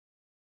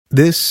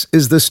This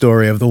is the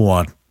story of the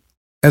one.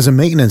 As a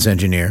maintenance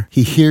engineer,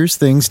 he hears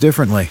things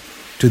differently.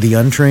 To the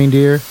untrained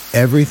ear,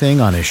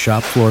 everything on his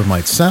shop floor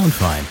might sound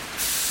fine,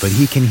 but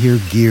he can hear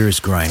gears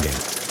grinding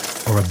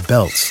or a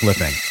belt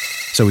slipping.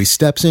 So he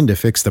steps in to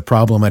fix the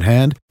problem at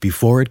hand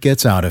before it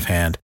gets out of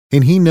hand.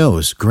 And he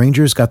knows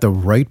Grainger's got the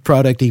right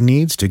product he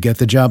needs to get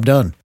the job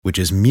done, which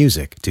is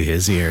music to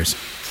his ears.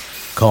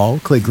 Call,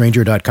 click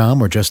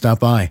Grainger.com, or just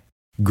stop by.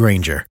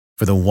 Grainger,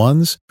 for the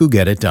ones who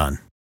get it done.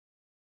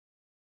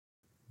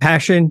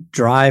 Passion,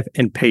 drive,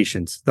 and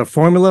patience. The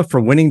formula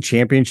for winning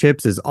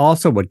championships is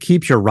also what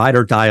keeps your ride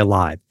or die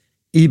alive.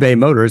 eBay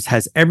Motors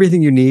has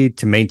everything you need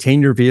to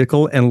maintain your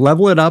vehicle and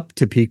level it up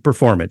to peak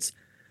performance.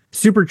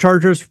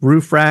 Superchargers,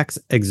 roof racks,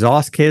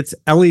 exhaust kits,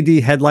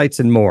 LED headlights,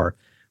 and more.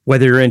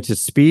 Whether you're into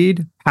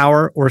speed,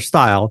 power, or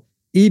style,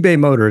 eBay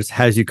Motors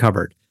has you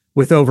covered.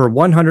 With over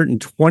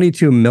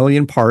 122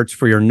 million parts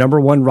for your number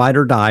one ride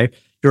or die,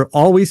 you'll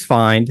always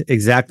find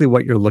exactly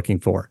what you're looking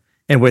for.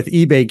 And with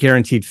eBay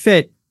Guaranteed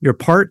Fit, your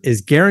part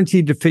is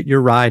guaranteed to fit your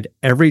ride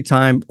every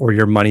time or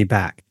your money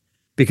back.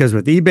 Because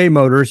with eBay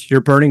Motors, you're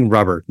burning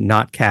rubber,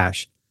 not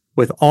cash.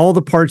 With all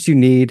the parts you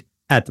need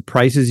at the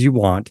prices you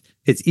want,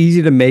 it's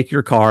easy to make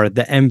your car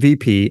the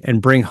MVP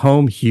and bring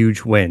home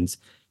huge wins.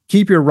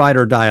 Keep your ride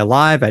or die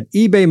alive at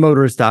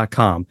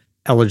ebaymotors.com.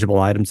 Eligible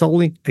items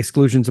only.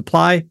 Exclusions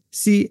apply.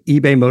 See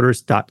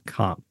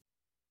ebaymotors.com.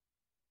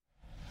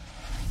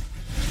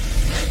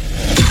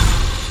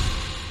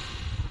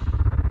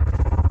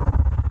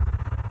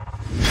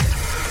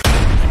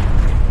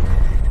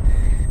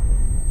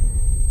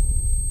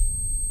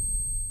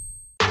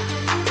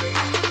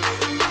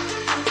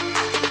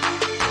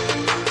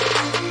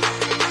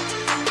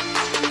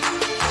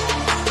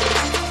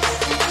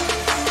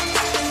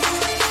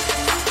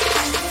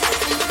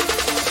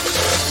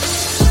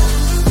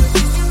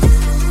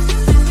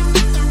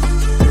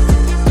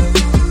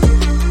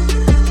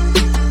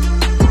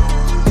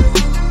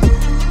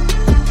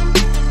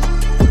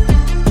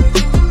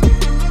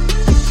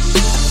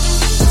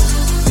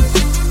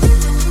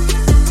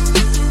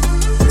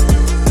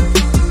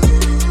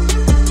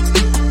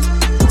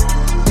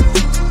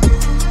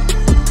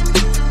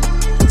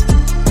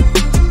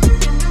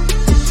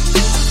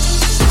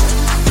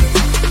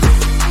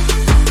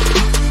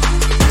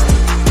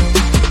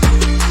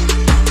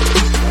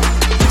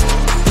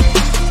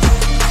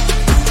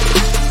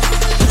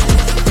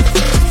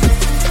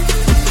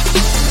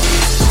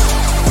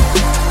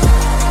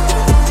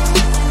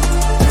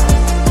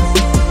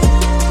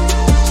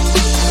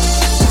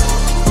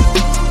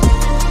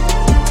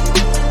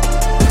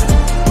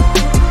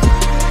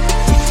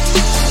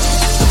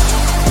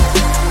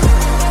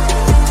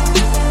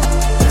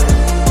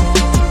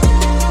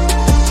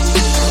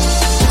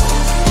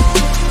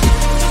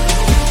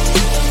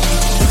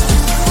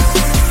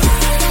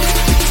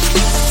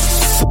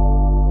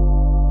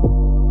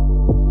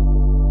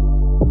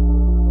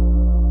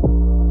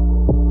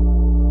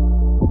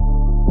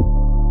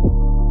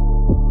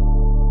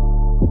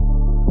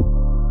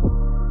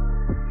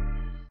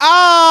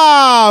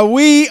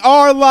 We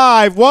are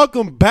live.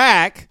 Welcome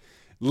back,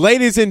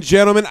 ladies and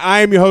gentlemen.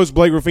 I am your host,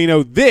 Blake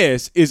Ruffino.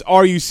 This is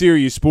Are You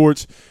Serious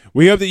Sports.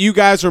 We hope that you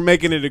guys are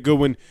making it a good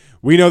one.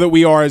 We know that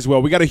we are as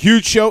well. We got a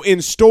huge show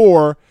in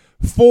store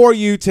for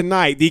you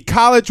tonight. The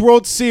College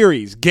World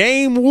Series,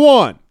 Game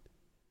 1.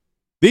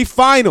 The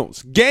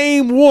finals,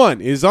 Game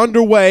 1 is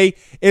underway.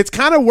 It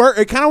kind of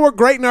worked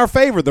great in our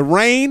favor. The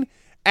rain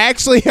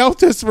actually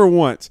helped us for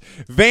once.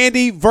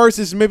 Vandy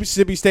versus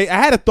Mississippi State.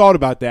 I had a thought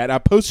about that. I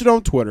posted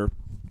on Twitter.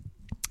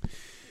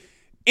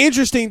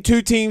 Interesting,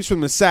 two teams from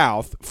the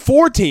South.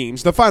 Four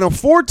teams, the final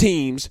four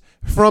teams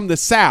from the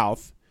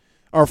South,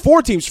 or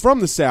four teams from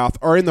the South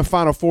are in the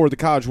Final Four of the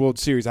College World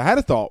Series. I had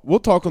a thought. We'll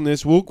talk on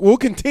this. We'll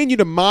continue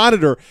to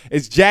monitor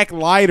as Jack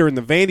Leiter and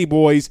the Vandy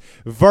boys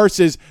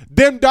versus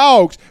them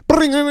dogs.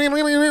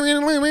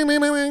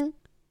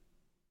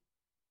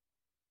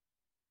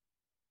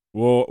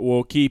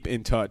 We'll keep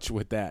in touch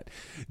with that.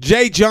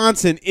 Jay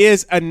Johnson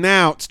is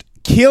announced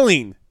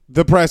killing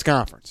the press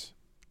conference.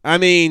 I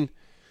mean,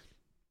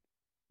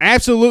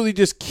 absolutely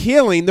just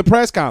killing the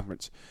press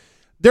conference.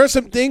 There are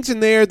some things in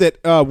there that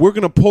we're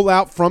going to pull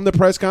out from the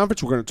press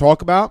conference. We're going to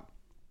talk about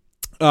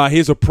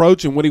his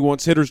approach and what he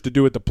wants hitters to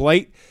do at the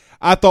plate.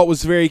 I thought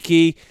was very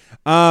key.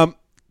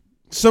 Some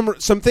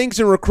things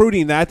in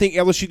recruiting that I think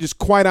LSU just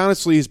quite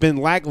honestly has been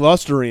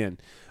lackluster in.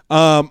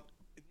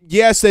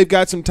 Yes, they've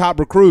got some top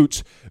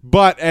recruits,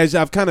 but as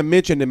I've kind of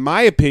mentioned, in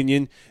my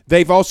opinion,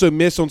 they've also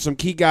missed on some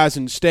key guys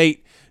in the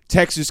state.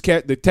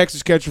 The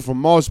Texas catcher from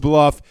Moss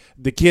Bluff,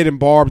 the kid in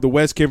Barb, the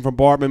West kid from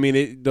Barb. I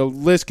mean, the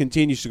list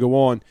continues to go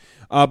on,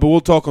 but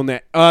we'll talk on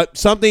that.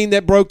 Something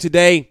that broke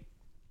today,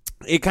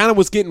 it kind of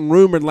was getting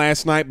rumored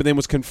last night, but then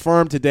was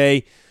confirmed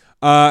today.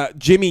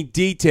 Jimmy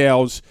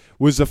Details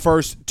was the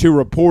first to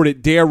report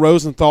it. Dare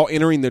Rosenthal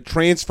entering the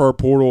transfer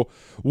portal.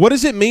 What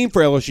does it mean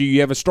for LSU?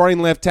 You have a starting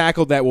left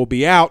tackle that will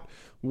be out.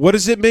 What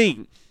does it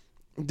mean?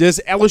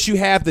 Does LSU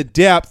have the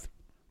depth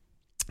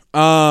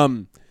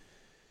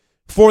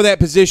for that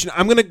position.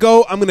 I'm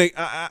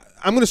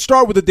gonna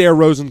start with the Dare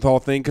Rosenthal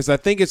thing because I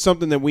think it's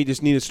something that we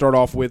just need to start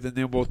off with, and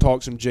then we'll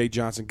talk some Jay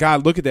Johnson.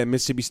 God, look at that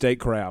Mississippi State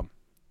crowd,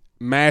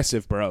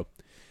 massive, bro,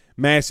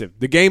 massive.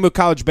 The game of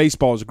college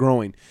baseball is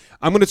growing.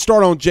 I'm gonna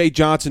start on Jay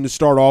Johnson to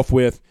start off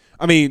with.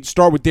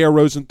 Start with Dare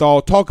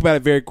Rosenthal, talk about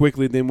it very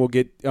quickly, then we'll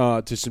get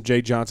to some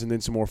Jay Johnson, then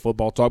some more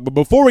football talk. But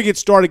before we get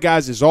started,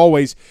 guys, as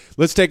always,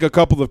 let's take a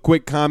couple of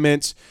quick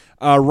comments.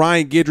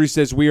 Ryan Guidry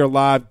says, we are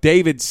live.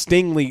 David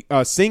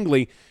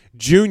Stingley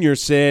Jr.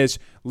 says,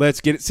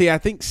 let's get it. See, I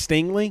think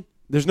Stingley,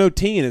 there's no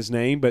T in his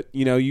name, but,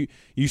 you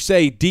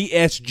say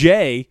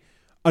DSJ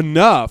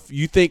enough,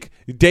 you think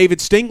David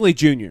Stingley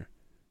Jr.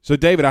 So,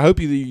 David, I hope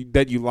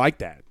that you like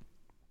that.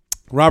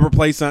 Robert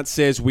Plaisant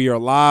says, we are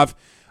live.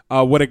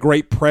 What a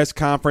great press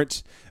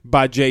conference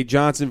by Jay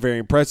Johnson. Very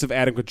impressive.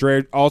 Adam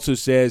Contreras also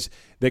says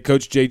that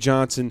Coach Jay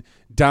Johnson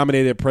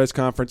dominated a press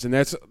conference, and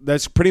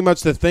that's pretty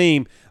much the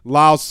theme.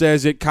 Lyle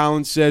says it.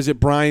 Colin says it.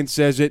 Brian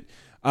says it.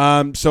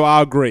 So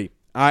I agree.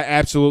 I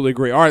absolutely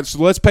agree. All right, so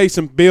let's pay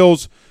some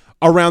bills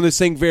around this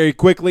thing very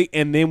quickly,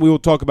 and then we will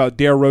talk about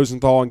Dare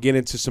Rosenthal and get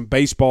into some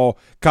baseball,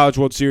 College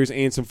World Series,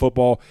 and some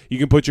football. You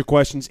can put your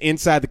questions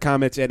inside the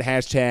comments at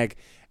 #AskBlake.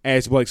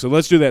 So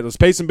let's do that. Let's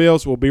pay some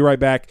bills. We'll be right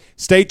back.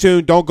 Stay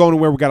tuned. Don't go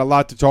anywhere. We've got a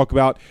lot to talk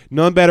about.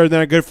 None better than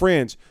our good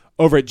friends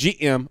over at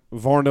GM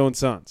Varno &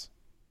 Sons.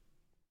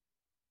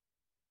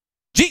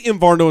 GM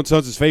Varno &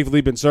 Sons has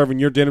faithfully been serving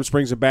your Denham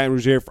Springs and Baton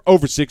Rouge area for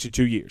over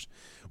 62 years.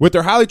 With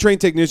their highly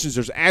trained technicians,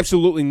 there's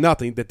absolutely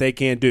nothing that they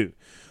can't do.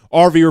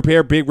 RV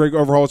repair, big rig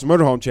overhauls,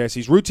 motorhome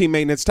chassis, routine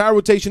maintenance, tire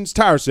rotations,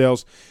 tire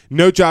sales.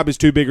 No job is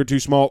too big or too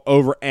small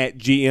over at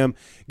GM.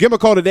 Give them a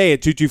call today at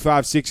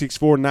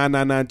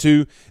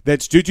 225-664-9992.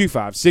 That's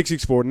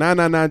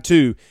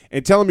 225-664-9992.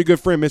 And tell them your good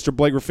friend, Mr.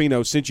 Blake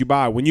Ruffino, sent you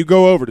by when you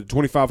go over to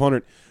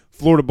 2500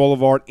 Florida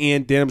Boulevard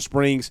in Denham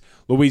Springs,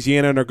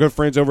 Louisiana, and our good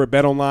friends over at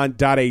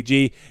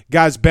betonline.ag.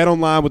 Guys,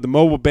 BetOnline with the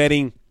mobile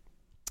betting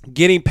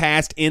getting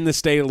passed in the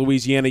state of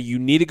Louisiana. You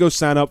need to go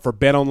sign up for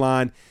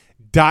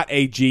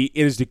BetOnline.ag.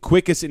 It is the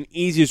quickest and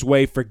easiest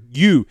way for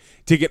you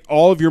to get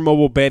all of your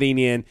mobile betting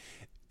in.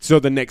 So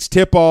the next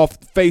tip-off,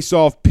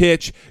 face-off,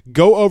 pitch,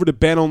 go over to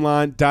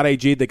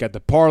betonline.ag. They got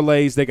the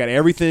parlays. They got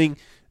everything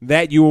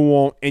that you will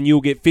want, and you'll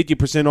get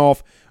 50%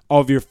 off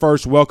of your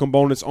first welcome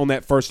bonus on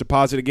that first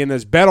deposit. Again,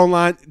 that's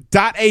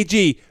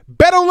betonline.ag.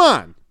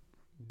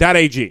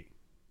 betonline.ag.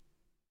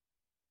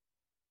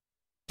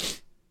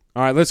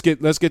 All right, let's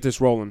get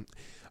this rolling.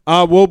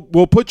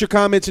 We'll put your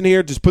comments in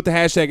here. Just put the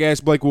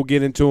 #AskBlake. We'll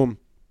get into them.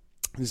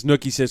 This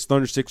Nookie says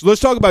Thunder 6.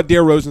 Let's talk about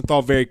Dare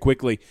Rosenthal very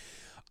quickly.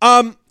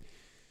 The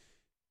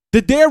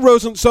Dare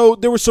Rosenthal. So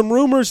there were some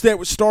rumors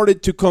that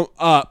started to come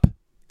up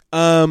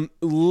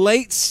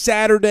late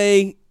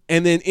Saturday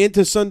and then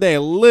into Sunday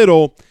a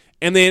little,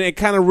 and then it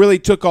kind of really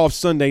took off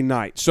Sunday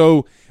night.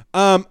 So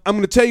I'm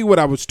going to tell you what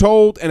I was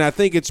told, and I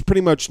think it's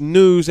pretty much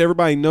news.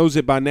 Everybody knows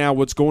it by now,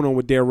 what's going on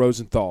with Dare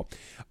Rosenthal.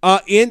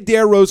 In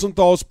Dare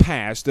Rosenthal's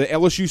past, the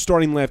LSU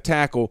starting left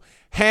tackle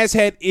has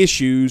had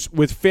issues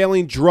with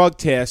failing drug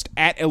tests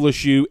at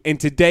LSU, and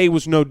today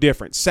was no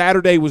different.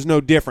 Saturday was no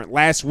different.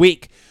 Last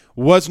week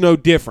was no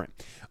different.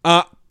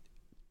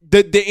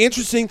 The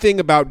interesting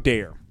thing about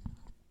Dare,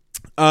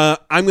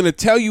 I'm going to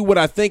tell you what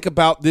I think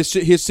about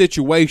his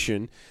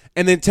situation,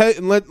 and then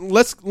let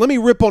me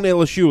rip on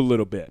LSU a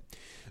little bit.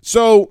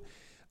 So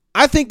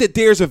I think that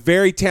Dare's a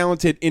very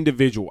talented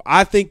individual.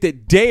 I think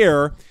that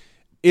Dare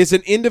is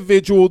an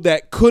individual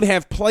that could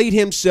have played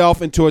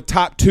himself into a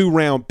top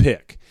 2-round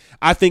pick.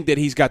 I think that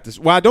he's got this.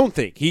 Well, I don't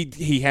think.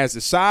 He has the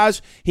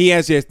size. He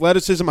has the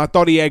athleticism. I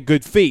thought he had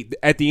good feet.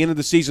 At the end of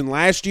the season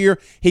last year,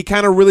 he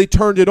kind of really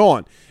turned it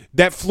on.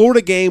 That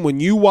Florida game, when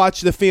you watch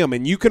the film,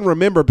 and you can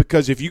remember,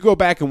 because if you go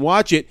back and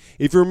watch it,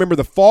 if you remember,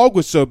 the fog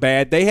was so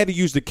bad, they had to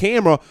use the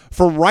camera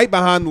from right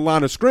behind the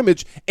line of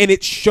scrimmage, and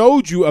it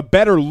showed you a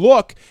better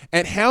look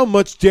at how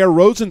much Dare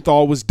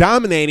Rosenthal was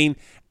dominating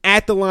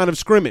at the line of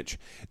scrimmage.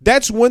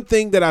 That's one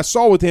thing that I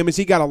saw with him, is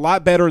he got a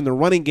lot better in the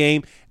running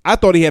game. I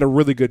thought he had a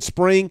really good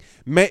spring.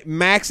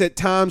 Max at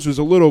times was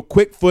a little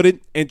quick-footed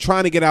and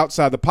trying to get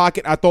outside the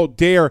pocket. I thought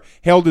Dare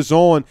held his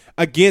own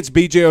against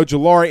B.J.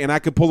 Ojulari, and I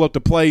could pull up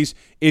the plays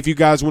if you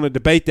guys want to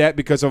debate that,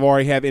 because I've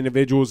already have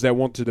individuals that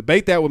want to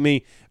debate that with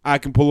me. I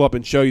can pull up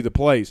and show you the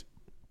plays.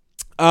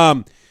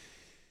 I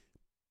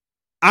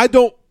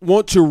don't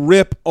want to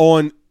rip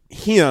on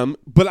him,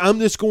 but I'm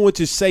just going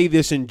to say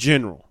this in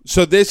general.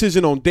 So this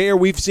isn't on Dare.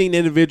 We've seen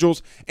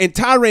individuals, and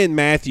Tyrann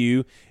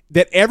Mathieu,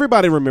 that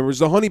everybody remembers,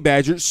 the Honey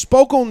Badger,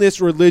 spoke on this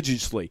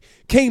religiously,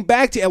 came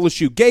back to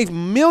LSU, gave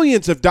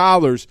millions of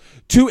dollars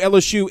to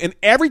LSU, and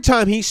every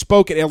time he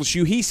spoke at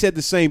LSU, he said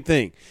the same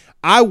thing.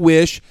 I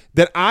wish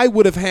that I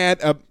would have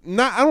had I don't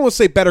want to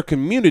say better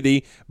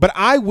community, but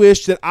I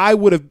wish that I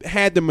would have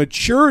had the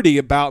maturity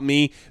about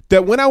me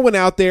that when I went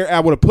out there, I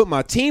would have put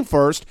my team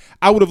first.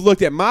 I would have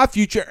looked at my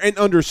future and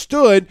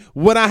understood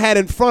what I had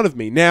in front of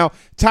me. Now,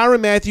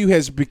 Tyrann Mathieu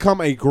has become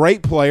a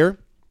great player,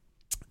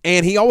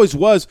 and he always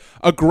was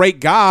a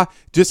great guy,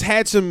 just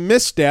had some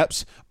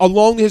missteps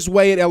along his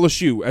way at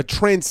LSU, a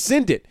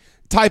transcendent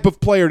type of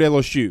player at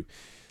LSU.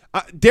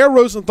 Dare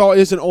Rosenthal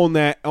isn't on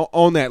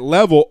that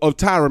level of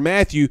Tyrann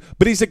Mathieu,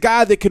 but he's a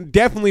guy that can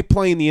definitely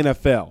play in the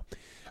NFL.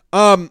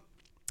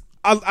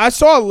 I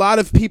saw a lot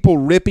of people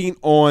ripping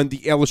on the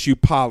LSU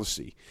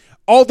policy.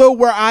 Although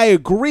where I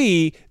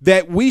agree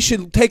that we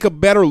should take a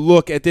better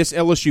look at this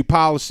LSU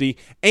policy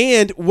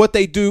and what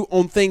they do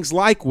on things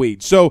like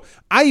weed. So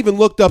I even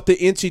looked up the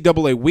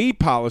NCAA weed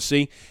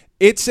policy.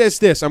 It says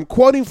this, I'm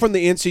quoting from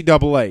the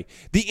NCAA.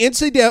 The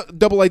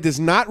NCAA does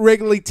not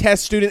regularly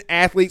test student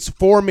athletes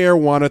for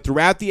marijuana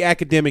throughout the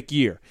academic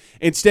year.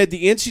 Instead,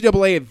 the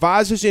NCAA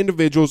advises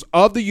individuals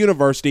of the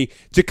university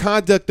to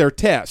conduct their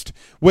test,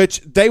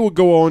 which they will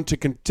go on to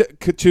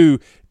the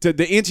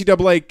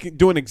NCAA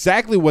doing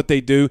exactly what they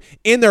do.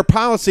 In their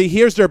policy,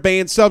 here's their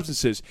banned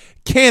substances: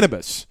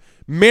 cannabis,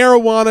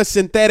 marijuana,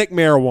 synthetic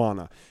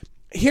marijuana.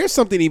 Here's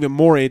something even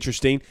more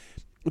interesting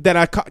that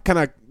I kind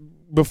of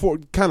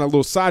a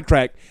little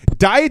sidetrack.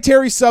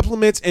 Dietary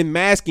supplements and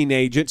masking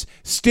agents,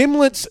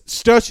 stimulants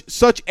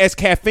such as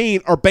caffeine,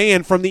 are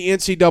banned from the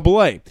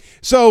NCAA.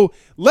 So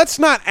let's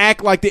not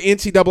act like the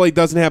NCAA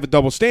doesn't have a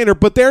double standard,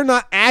 but they're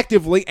not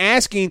actively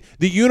asking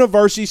the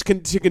universities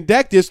to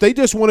conduct this. They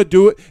just want to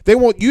do it. They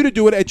want you to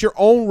do it at your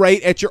own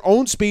rate, at your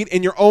own speed,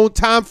 in your own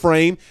time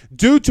frame,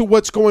 due to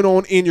what's going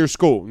on in your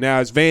school. Now,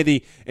 as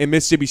Vandy and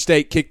Mississippi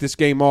State kicked this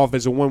game off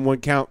as a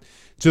 1-1 count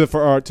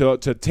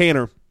to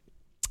Tanner.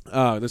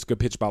 That's a good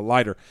pitch by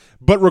Leiter.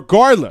 But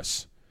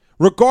regardless,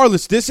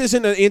 this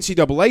isn't an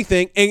NCAA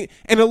thing.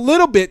 And a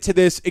little bit to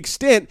this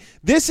extent,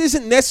 this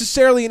isn't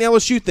necessarily an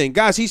LSU thing.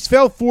 Guys, he's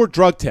failed 4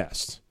 drug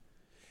tests.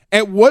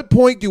 At what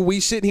point do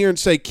we sit here and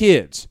say,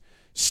 kids,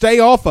 stay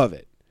off of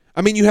it?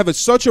 I mean, you have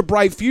such a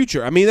bright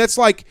future. I mean, that's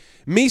like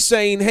me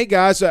saying, hey,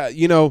 guys, I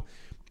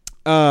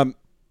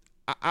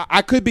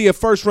could be a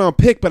first-round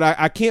pick, but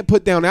I can't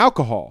put down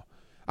alcohol.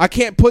 I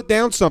can't put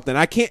down something.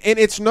 I can't, and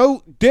it's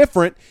no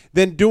different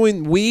than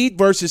doing weed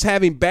versus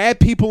having bad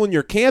people in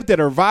your camp that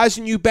are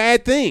advising you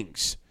bad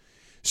things.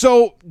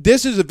 So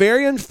this is a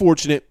very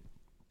unfortunate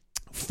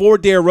for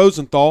Dare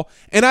Rosenthal,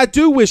 and I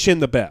do wish him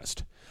the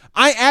best.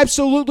 I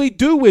absolutely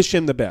do wish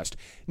him the best.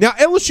 Now,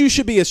 LSU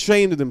should be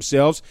ashamed of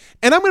themselves,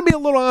 and I'm going to be a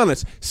little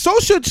honest. So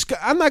should,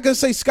 I'm not going to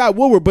say Scott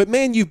Woodward, but,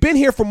 man, you've been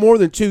here for more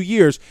than 2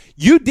 years.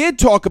 You did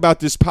talk about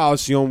this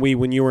policy on weed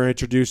when you were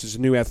introduced as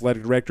a new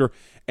athletic director,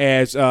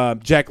 as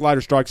Jack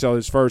Leiter strikes out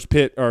his first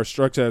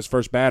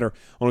batter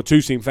on a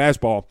 2-seam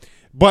fastball.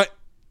 But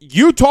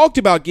you talked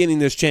about getting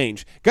this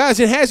changed. Guys,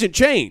 it hasn't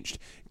changed.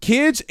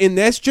 Kids in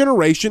this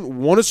generation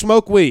want to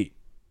smoke weed.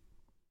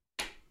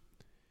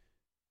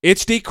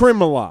 It's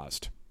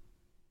decriminalized.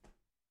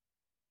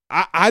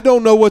 I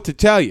don't know what to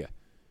tell you.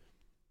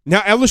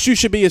 Now, LSU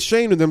should be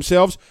ashamed of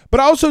themselves, but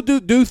I also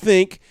do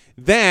think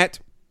that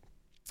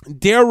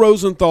Dare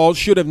Rosenthal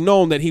should have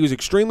known that he was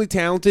extremely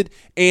talented.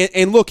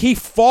 And look, he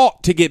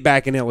fought to get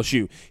back in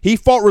LSU. He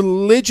fought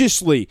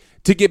religiously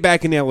to get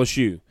back in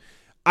LSU.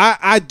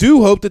 I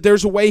do hope that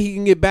there's a way he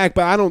can get back,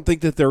 but I don't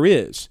think that there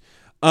is.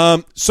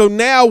 So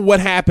now what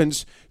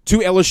happens to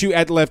LSU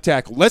at left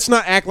tackle? Let's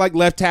not act like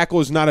left tackle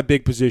is not a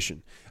big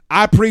position.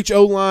 I preach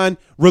O-line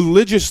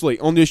religiously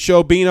on this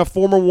show, being a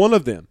former one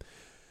of them.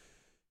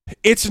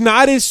 It's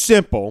not as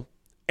simple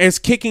as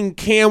kicking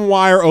Cam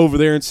Wire over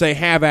there and say,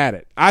 have at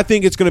it. I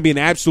think it's going to be an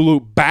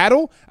absolute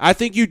battle. I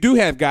think you do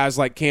have guys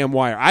like Cam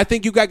Wire. I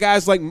think you got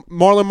guys like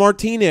Marlon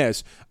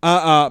Martinez,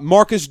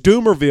 Marcus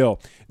Dumerville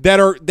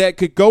that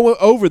could go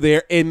over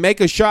there and make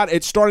a shot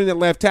at starting at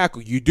left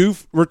tackle. You do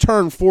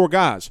return 4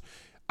 guys.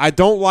 I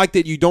don't like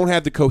that you don't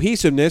have the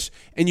cohesiveness,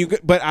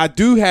 but I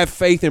do have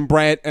faith in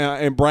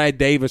Brad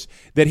Davis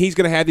that he's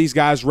going to have these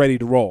guys ready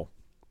to roll.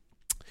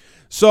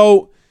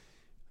 So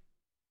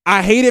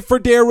I hate it for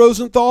Dare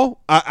Rosenthal.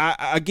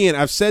 Again,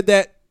 I've said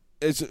that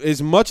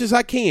as much as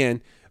I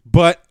can,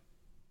 but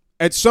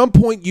at some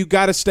point you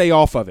got to stay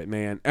off of it,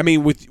 man. I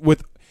mean,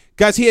 with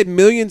guys, he had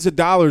millions of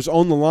dollars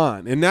on the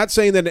line, and not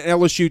saying that an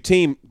LSU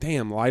team,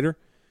 damn, Leiter,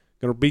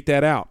 going to beat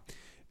that out.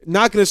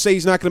 Not going to say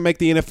he's not going to make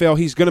the NFL.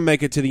 He's going to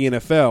make it to the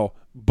NFL,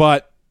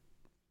 but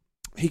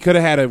he could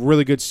have had a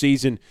really good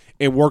season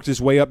and worked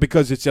his way up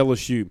because it's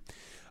LSU.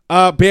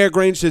 Bear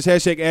Grange says,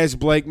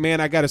 #AskBlake.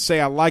 Man, I got to say,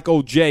 I like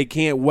old Jay.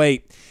 Can't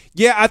wait.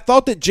 Yeah, I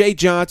thought that Jay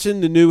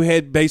Johnson, the new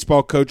head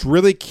baseball coach,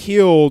 really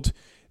killed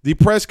the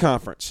press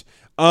conference.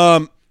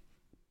 The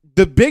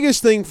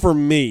biggest thing for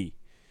me,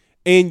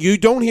 and you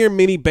don't hear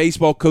many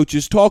baseball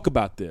coaches talk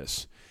about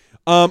this,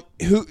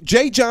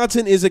 Jay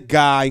Johnson is a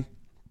guy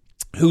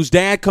whose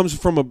dad comes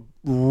from a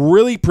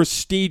really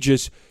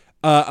prestigious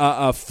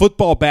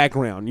football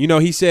background. You know,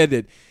 he said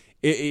that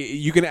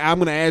I'm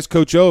going to ask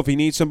Coach O if he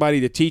needs somebody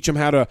to teach him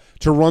how to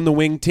run the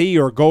wing tee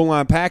or goal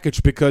line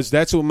package, because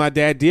that's what my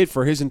dad did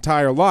for his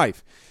entire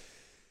life.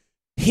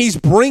 He's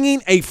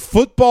bringing a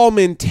football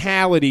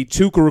mentality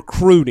to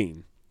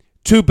recruiting,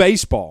 to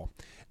baseball,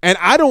 and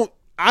I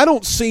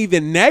don't see the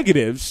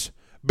negatives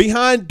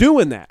behind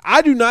doing that.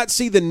 I do not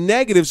see the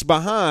negatives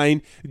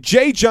behind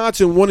Jay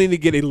Johnson wanting to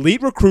get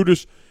elite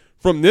recruiters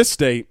from this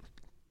state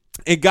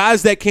and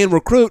guys that can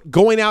recruit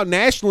going out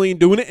nationally and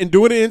doing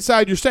it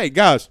inside your state.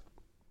 Guys,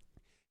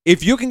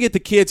 If you can get the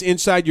kids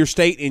inside your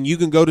state and you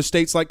can go to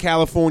states like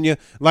California,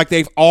 like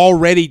they've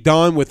already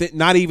done with it,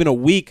 not even a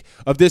week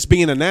of this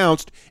being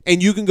announced,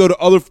 and you can go to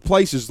other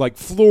places like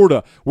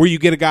Florida where you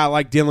get a guy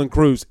like Dylan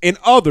Cruz and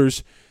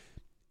others,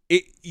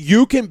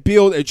 you can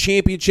build a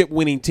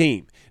championship-winning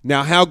team.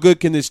 Now, how good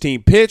can this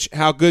team pitch?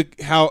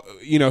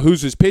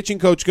 Who's his pitching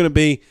coach going to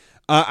be?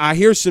 I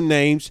hear some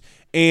names,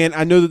 and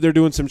I know that they're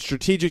doing some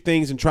strategic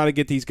things and trying to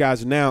get these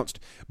guys announced,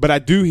 but I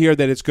do hear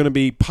that it's going to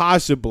be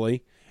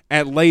possibly –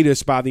 at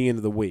latest by the end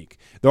of the week.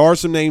 There are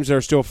some names that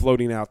are still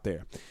floating out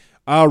there.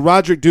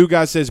 Roderick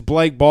Dugas says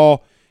Blake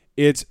Ball,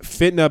 it's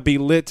fitting to be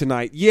lit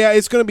tonight. Yeah,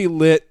 it's going to be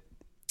lit.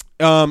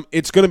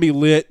 It's going to be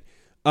lit.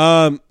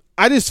 I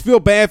just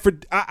feel bad for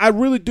 – I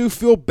really do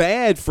feel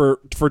bad for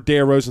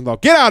Dare Rosenthal.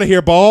 Get out of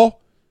here,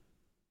 Ball.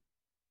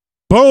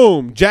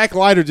 Boom. Jack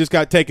Leiter just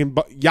got taken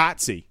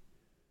Yahtzee.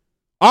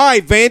 All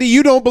right, Vandy,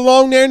 you don't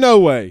belong there, no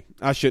way.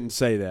 I shouldn't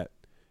say that.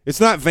 It's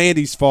not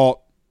Vandy's fault.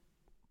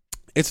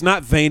 It's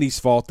not Vandy's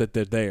fault that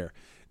they're there.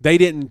 They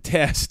didn't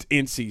test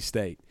NC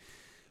State.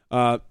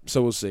 So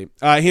we'll see.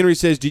 Henry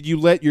says, did you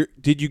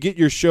get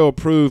your show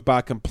approved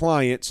by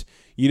compliance?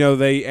 You know,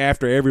 they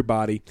after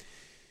everybody.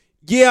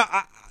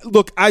 Yeah,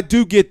 look, I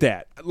do get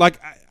that. Like,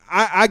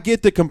 I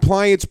get the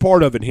compliance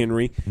part of it,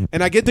 Henry,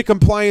 and I get the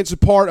compliance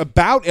part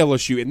about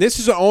LSU. And this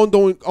is an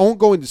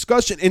ongoing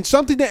discussion and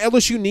something that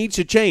LSU needs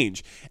to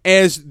change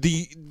as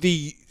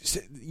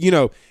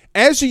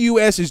as the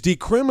U.S. is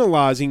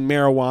decriminalizing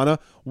marijuana.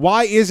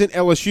 Why isn't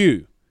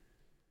LSU?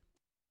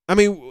 I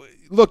mean,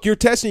 look, you're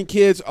testing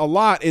kids a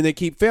lot, and they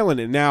keep failing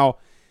it. Now,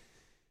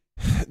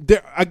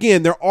 there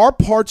are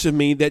parts of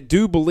me that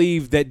do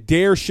believe that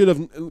Dare should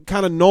have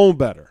kind of known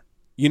better.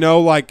 You know,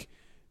 like,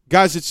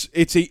 guys,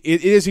 it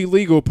is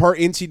illegal per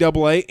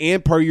NCAA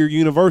and per your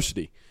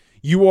university.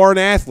 You are an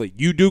athlete.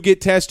 You do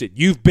get tested.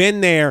 You've been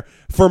there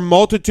for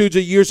multitudes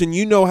of years, and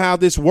you know how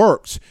this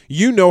works.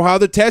 You know how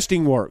the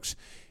testing works.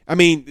 I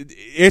mean,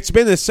 it's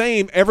been the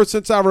same ever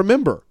since I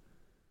remember.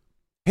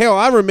 Hell,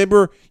 I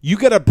remember you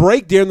get a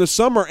break during the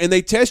summer and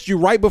they test you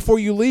right before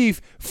you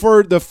leave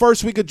for the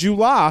first week of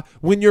July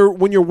when your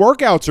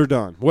workouts are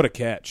done. What a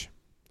catch.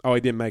 Oh,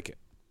 he didn't make it.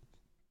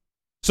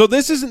 So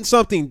this isn't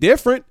something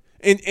different,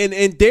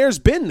 and Dare's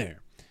been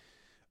there.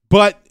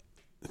 But,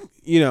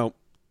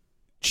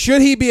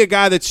 should he be a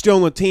guy that's still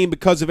on the team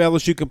because of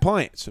LSU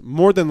compliance?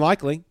 More than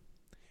likely.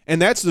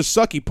 And that's the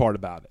sucky part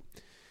about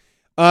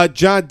it.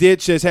 John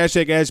Ditch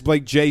says, #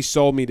 Blake J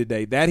sold me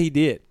today. That he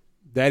did.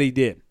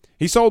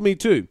 He sold me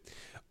too.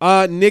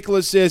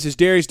 Nicholas says, is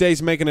Darius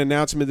Days making an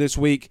announcement this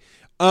week?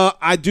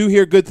 I do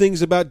hear good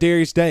things about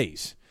Darius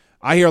Days.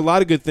 I hear a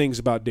lot of good things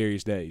about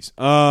Darius Days.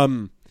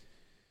 I'm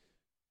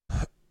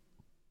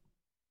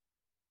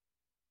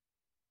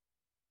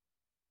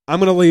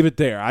going to leave it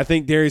there. I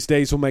think Darius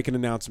Days will make an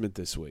announcement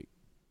this week.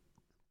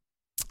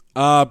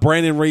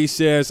 Brandon Reese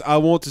says, I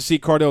want to see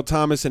Cardell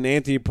Thomas and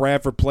Anthony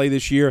Bradford play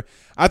this year.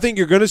 I think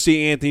you're going to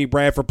see Anthony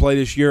Bradford play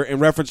this year. In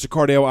reference to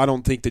Cardell, I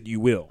don't think that you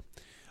will.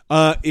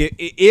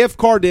 If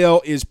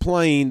Cardell is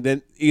playing,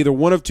 then either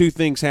one of two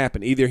things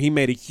happen. Either he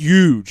made a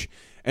huge,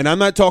 and I'm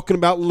not talking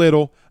about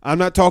little, I'm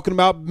not talking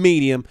about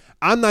medium,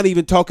 I'm not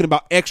even talking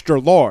about extra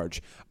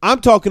large.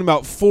 I'm talking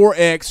about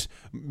 4X,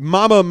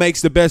 mama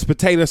makes the best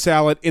potato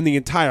salad in the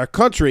entire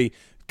country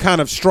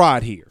kind of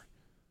stride here.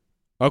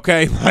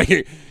 Okay?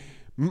 Like,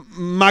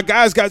 my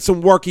guy's got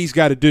some work he's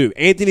got to do.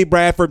 Anthony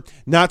Bradford,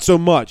 not so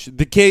much.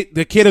 The kid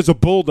is a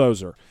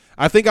bulldozer.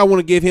 I think I want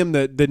to give him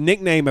the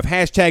nickname of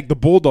 #the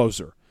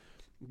bulldozer.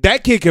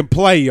 That kid can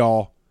play,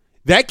 y'all.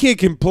 That kid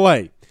can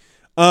play.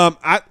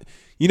 I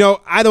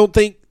don't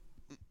think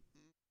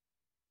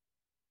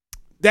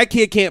that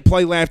kid can't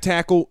play left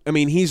tackle. I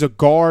mean, he's a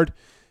guard.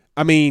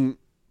 I mean,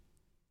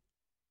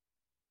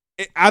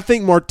 I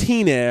think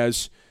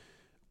Martinez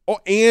or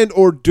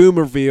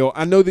Dumerville.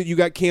 I know that you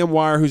got Cam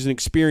Wire, who's an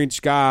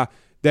experienced guy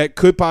that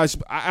could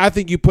possibly. I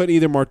think you put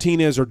either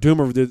Martinez or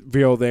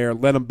Dumerville there.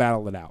 Let them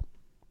battle it out.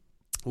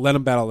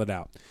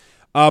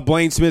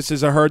 Blaine Smith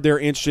says, I heard they're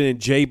interested in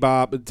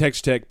J-Bob, the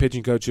Texas Tech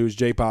pitching coach, who is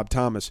J-Bob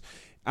Thomas.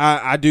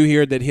 I do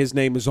hear that his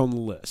name is on the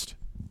list.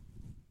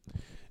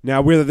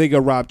 Now, whether they go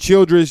Rob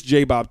Childress,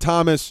 J-Bob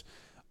Thomas,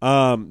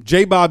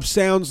 J-Bob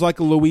sounds like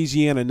a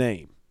Louisiana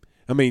name.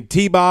 I mean,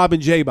 T-Bob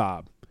and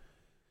J-Bob.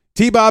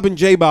 T-Bob and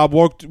J-Bob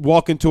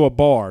walk into a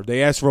bar.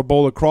 They ask for a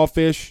bowl of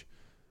crawfish.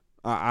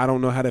 I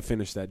don't know how to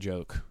finish that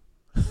joke.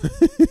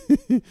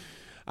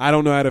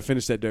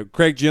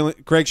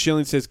 Craig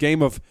Schilling says,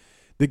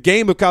 the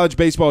game of college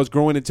baseball is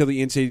growing until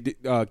the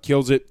NCAA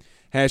kills it.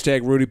 #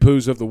 Rudy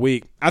Poos of the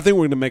week. I think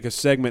we're going to make a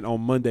segment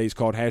on Mondays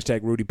called #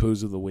 Rudy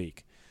Poos of the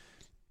week.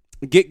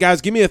 Guys,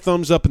 give me a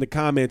thumbs up in the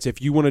comments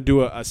if you want to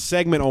do a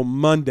segment on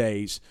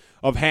Mondays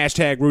of #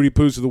 Rudy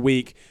Poos of the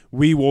week.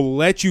 We will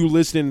let you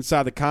listen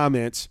inside the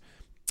comments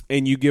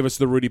and you give us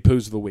the Rudy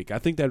Poos of the week. I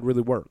think that'd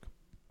really work.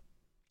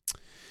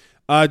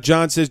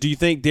 John says, do you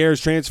think Dare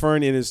is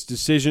transferring in his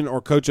decision or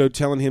Coach O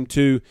telling him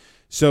to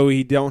so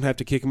he don't have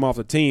to kick him off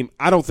the team?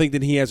 I don't think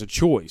that he has a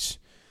choice.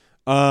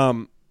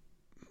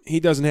 He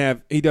doesn't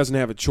have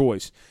a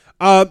choice.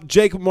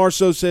 Jacob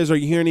Marceau says, are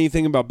you hearing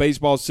anything about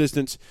baseball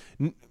assistants?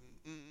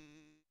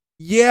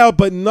 Yeah,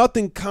 but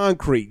nothing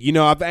concrete.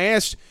 I've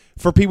asked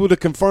for people to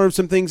confirm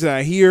some things that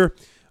I hear.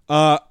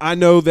 I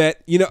know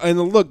that,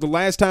 and look, the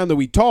last time that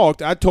we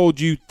talked, I told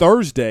you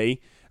Thursday,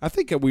 I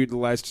think the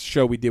last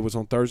show we did was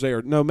on Thursday,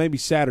 or no, maybe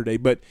Saturday,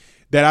 but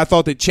that I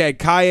thought that Chad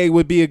Kaye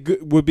would be a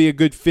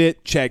good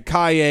fit. Chad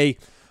Kaye,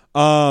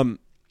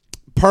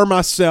 per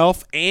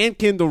myself and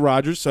Kendall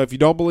Rogers. So if you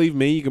don't believe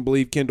me, you can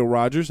believe Kendall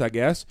Rogers, I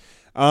guess.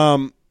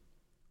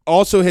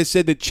 Also has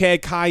said that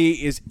Chad Kaye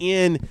is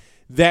in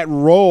that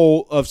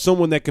role of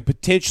someone that could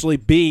potentially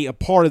be a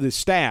part of the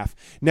staff.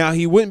 Now,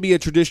 he wouldn't be a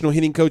traditional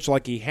hitting coach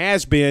like he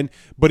has been,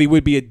 but he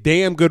would be a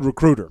damn good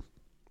recruiter.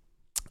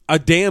 A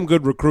damn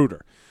good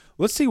recruiter.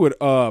 Let's see what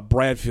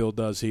Bradfield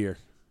does here.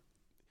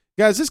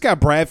 Guys, this guy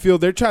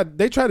Bradfield,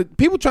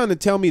 people trying to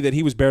tell me that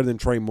he was better than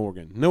Trey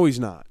Morgan. No, he's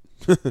not.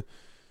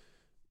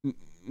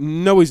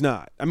 No, he's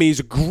not. I mean, he's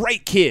a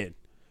great kid.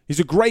 He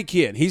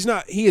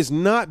is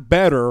not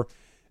better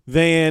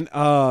than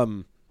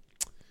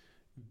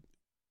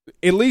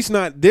at least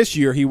not this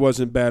year. He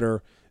wasn't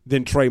better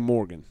than Trey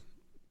Morgan.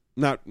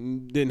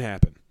 Didn't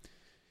happen.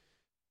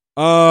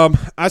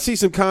 I see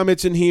some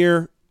comments in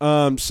here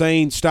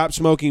saying stop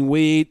smoking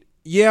weed.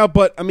 Yeah,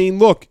 but I mean,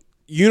 look,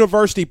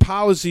 university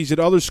policies at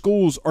other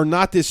schools are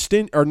not this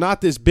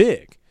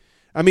big.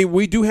 I mean,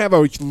 we do have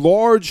a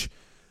large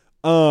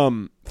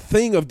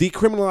thing of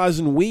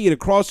decriminalizing weed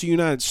across the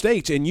United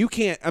States, and you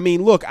can't. I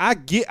mean, look, I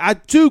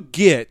do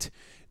get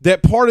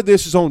that part of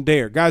this is on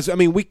Dare, guys. I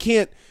mean, we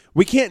can't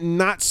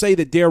not say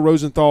that Dare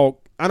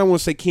Rosenthal, I don't want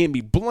to say can't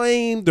be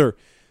blamed, or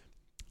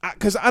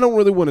because I don't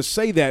really want to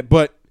say that,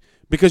 but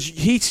because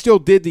he still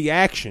did the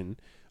action.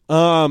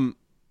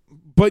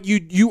 But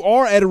you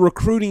are at a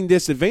recruiting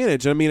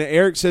disadvantage. I mean,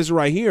 Eric says it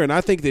right here, and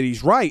I think that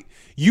he's right.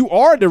 You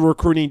are at a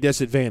recruiting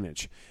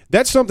disadvantage.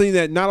 That's something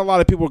that not a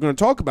lot of people are going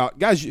to talk about.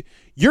 Guys,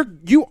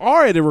 you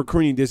are at a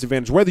recruiting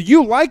disadvantage. Whether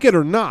you like it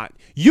or not,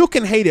 you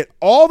can hate it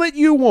all that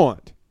you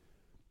want.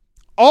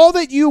 All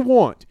that you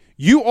want.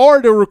 You are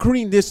at a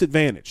recruiting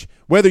disadvantage.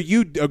 Whether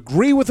you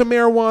agree with the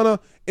marijuana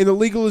and the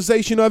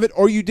legalization of it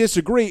or you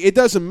disagree, it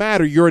doesn't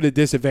matter. You're at a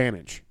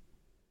disadvantage.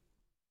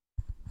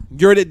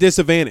 You're at a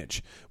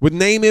disadvantage. With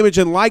name, image,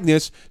 and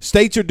likeness,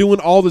 states are doing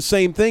all the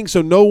same thing,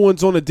 so no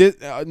one's on a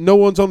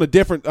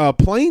different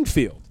playing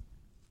field.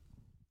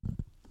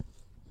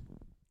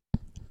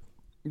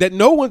 That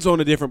no one's on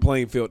a different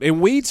playing field.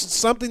 And weed's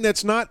something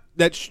that's not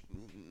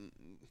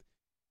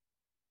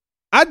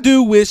I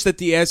do wish that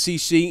the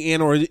SEC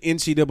and or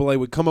NCAA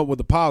would come up with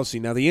a policy.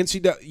 Now the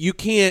NCAA, you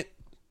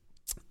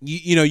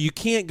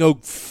can't go.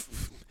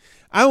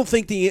 I don't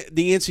think the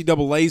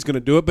NCAA is going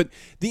to do it, but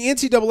the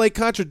NCAA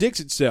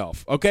contradicts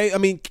itself. Okay, I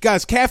mean,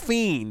 guys,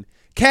 caffeine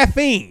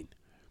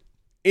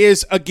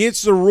is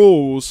against the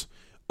rules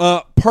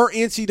per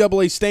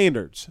NCAA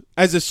standards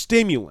as a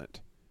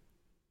stimulant.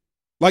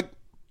 Like,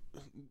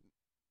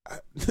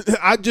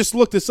 I just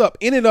looked this up.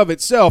 In and of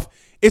itself,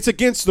 it's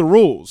against the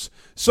rules.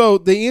 So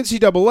the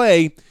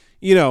NCAA,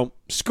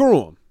 screw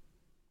them.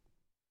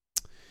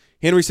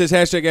 Henry says,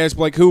 hashtag ask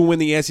Blake, who will win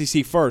the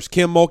SEC first,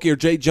 Kim Mulkey or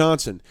Jay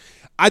Johnson?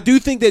 I do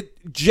think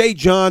that Jay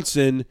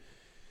Johnson,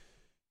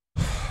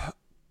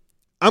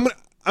 I'm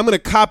gonna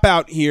cop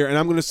out here, and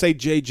I'm gonna say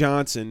Jay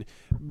Johnson,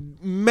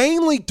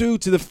 mainly due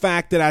to the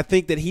fact that I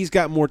think that he's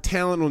got more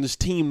talent on his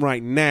team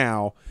right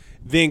now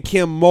than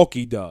Kim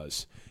Mulkey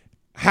does.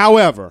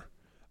 However,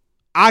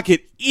 I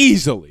could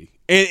easily,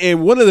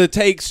 and one of the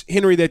takes,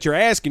 Henry, that you're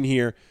asking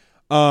here,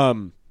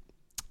 I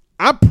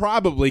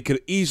probably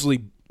could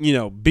easily,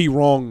 be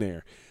wrong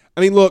there.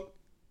 I mean, look,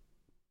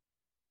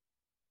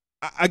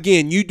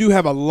 again, you do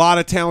have a lot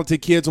of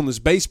talented kids on this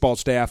baseball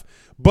staff,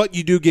 but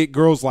you do get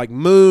girls like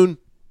Moon,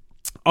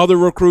 other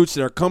recruits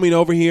that are coming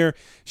over here.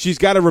 She's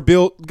got to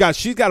rebuild. Guys,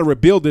 she's got to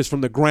rebuild this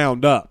from the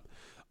ground up.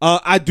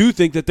 I do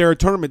think that they're a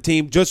tournament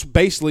team, just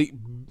basically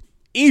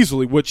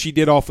easily what she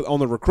did off on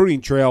the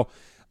recruiting trail.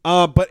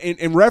 But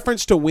in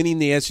reference to winning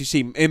the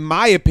SEC, in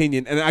my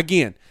opinion, and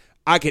again,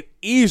 I could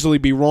easily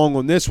be wrong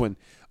on this one,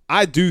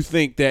 I do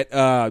think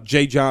that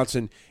Jay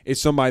Johnson is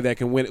somebody that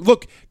can win it.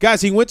 Look,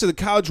 guys, he went to the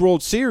College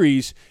World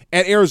Series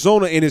at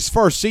Arizona in his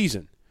first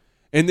season.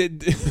 And,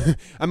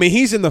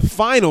 he's in the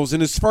finals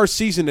in his first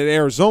season at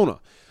Arizona.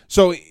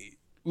 So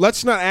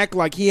let's not act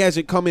like he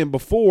hasn't come in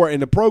before in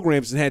the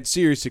programs and had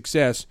serious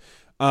success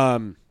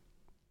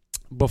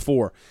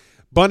before.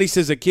 Bunny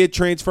says a kid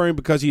transferring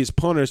because he is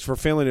punished for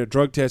failing a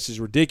drug test is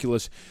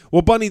ridiculous.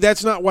 Well, Bunny,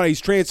 that's not why he's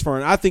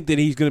transferring. I think that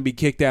he's going to be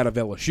kicked out of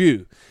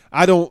LSU.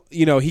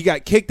 He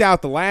got kicked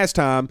out the last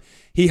time.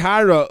 He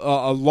hired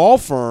a law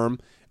firm.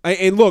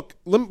 And look,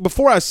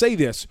 before I say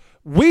this,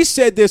 we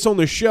said this on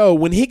the show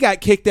when he got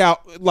kicked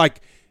out,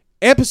 like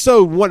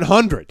episode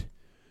 100.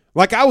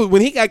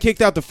 When he got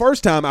kicked out the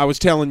first time, I was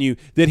telling you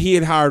that he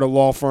had hired a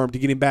law firm to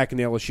get him back in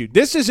LSU.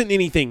 This isn't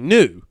anything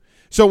new.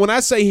 So when I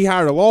say he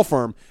hired a law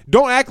firm,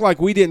 don't act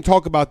like we didn't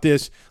talk about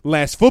this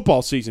last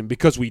football season,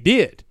 because we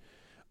did.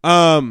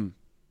 That's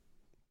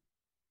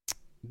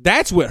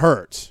what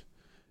hurts.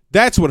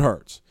 That's what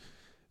hurts.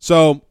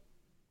 So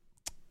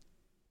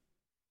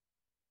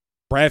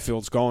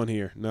Bradfield's gone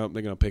here. Nope,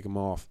 they're going to pick him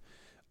off.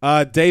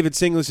 David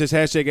Singler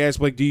says, #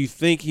 Blake, do you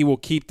think he will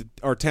keep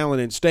our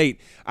talent in state?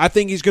 I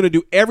think he's going to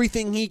do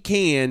everything he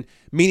can,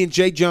 meaning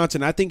Jay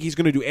Johnson. I think he's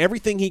going to do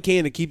everything he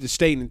can to keep the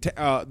state and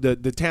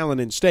the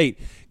talent in state.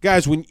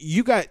 Guys, when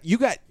you got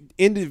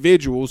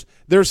individuals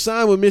that are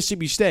signed with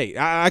Mississippi State,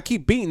 I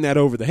keep beating that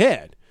over the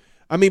head.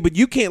 I mean, but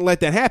you can't let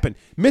that happen.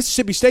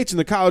 Mississippi State's in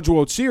the College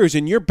World Series,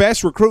 and your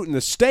best recruit in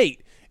the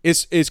state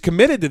is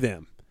committed to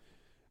them.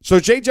 So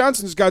Jay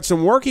Johnson's got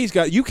some work he's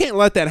got. You can't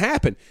let that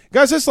happen.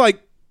 Guys, it's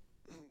like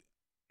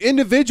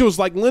individuals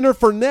like Leonard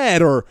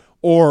Fournette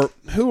or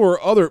who are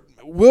other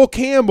Will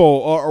Campbell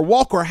or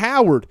Walker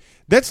Howard.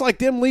 That's like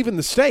them leaving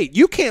the state.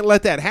 You can't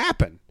let that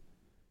happen.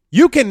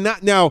 You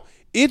cannot. Now,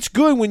 it's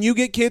good when you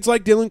get kids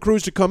like Dylan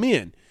Cruz to come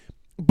in.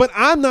 But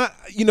I'm not,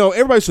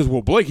 everybody says,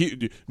 well,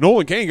 Blake,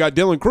 Nolan Cain got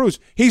Dylan Cruz.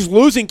 He's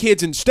losing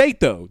kids in state,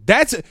 though.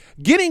 That's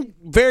getting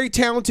very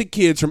talented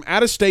kids from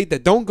out of state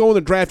that don't go in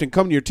the draft and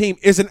come to your team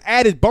is an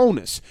added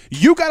bonus.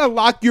 You got to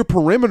lock your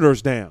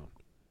perimeters down,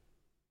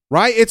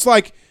 right? It's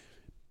like,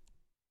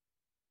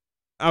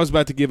 I was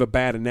about to give a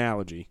bad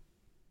analogy,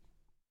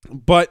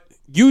 but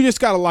you just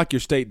got to lock your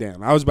state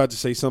down. I was about to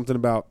say something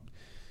about,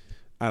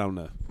 I don't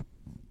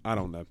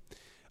know.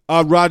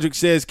 Roderick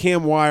says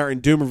Cam Wire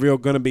and Dumerville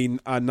going to be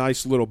a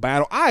nice little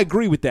battle. I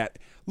agree with that.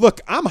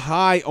 Look, I'm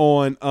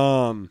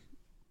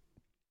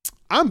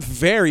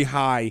very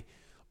high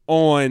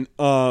on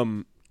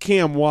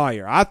Cam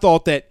Wire. I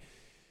thought that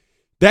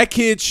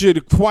kid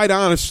should, quite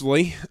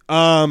honestly,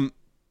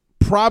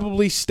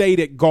 probably stayed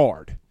at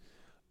guard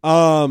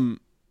when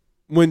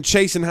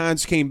Chasen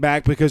Hines came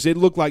back, because it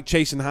looked like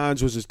Chasen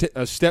Hines was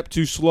a step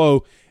too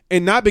slow,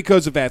 and not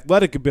because of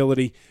athletic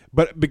ability,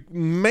 but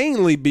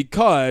mainly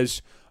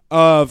because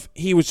of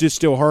he was just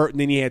still hurt, and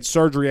then he had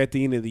surgery at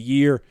the end of the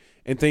year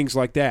and things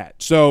like that.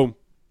 So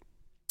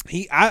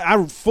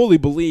I fully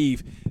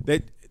believe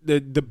that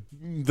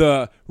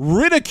the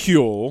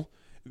ridicule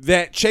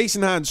that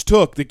Chasen Hines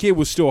took, the kid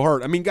was still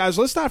hurt. I mean, guys,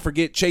 let's not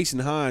forget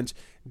Chasen Hines.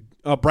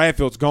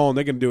 Bradfield's gone.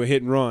 They're going to do a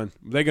hit and run.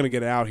 They're going to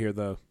get out here,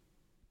 though.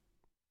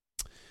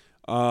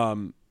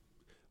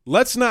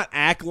 Let's not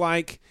act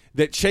like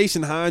that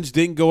Chasen Hines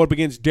didn't go up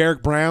against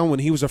Derek Brown when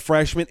he was a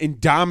freshman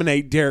and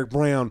dominate Derek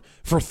Brown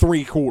for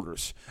 3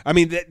 quarters. I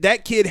mean,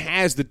 that kid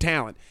has the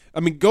talent.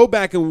 I mean, go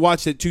back and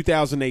watch that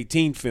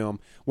 2018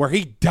 film where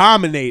he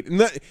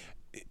dominated.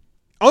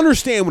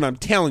 Understand what I'm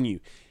telling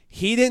you.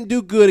 He didn't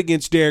do good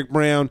against Derek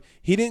Brown.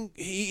 He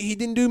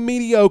didn't do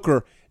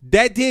mediocre.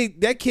 That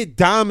kid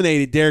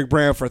dominated Derek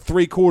Brown for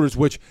 3 quarters,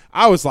 which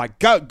I was like,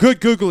 good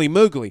googly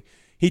moogly.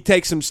 He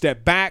takes some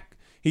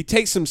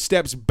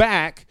steps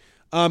back.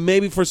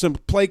 Maybe for some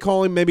play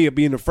calling, maybe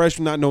being a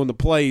freshman, not knowing the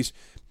plays.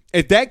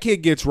 If that kid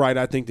gets right,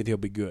 I think that he'll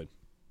be good.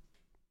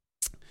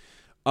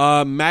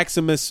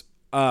 Maximus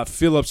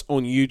Phillips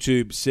on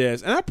YouTube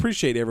says, and I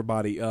appreciate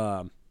everybody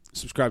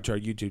subscribe to our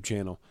YouTube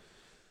channel,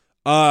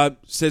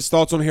 says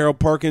thoughts on Harold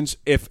Perkins.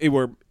 If it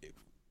were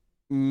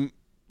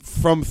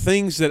from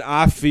things that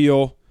I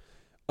feel,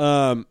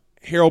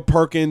 Harold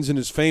Perkins and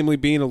his family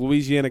being a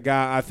Louisiana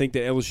guy, I think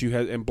that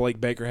LSU and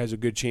Blake Baker has a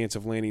good chance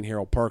of landing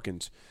Harold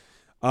Perkins.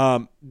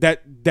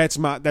 That's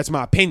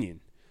my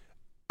opinion.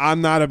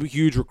 I'm not a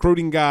huge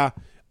recruiting guy.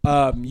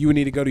 You would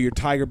need to go to your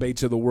Tiger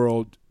Baits of the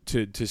world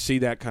to see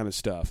that kind of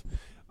stuff.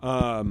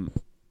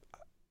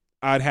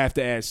 I'd have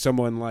to ask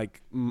someone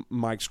like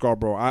Mike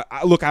Scarborough.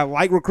 I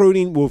like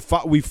recruiting.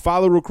 We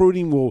follow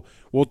recruiting.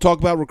 We'll talk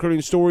about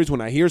recruiting stories.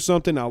 When I hear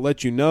something, I'll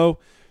let you know.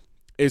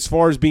 As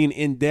far as being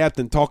in depth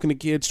and talking to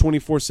kids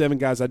 24/7,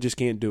 guys, I just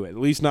can't do it. At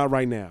least not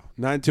right now.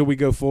 Not until we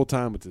go full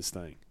time with this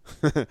thing.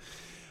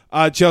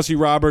 Chelsea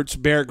Roberts,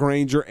 Barrett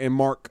Granger, and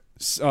Mark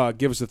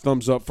give us a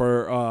thumbs up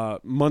for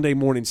Monday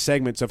morning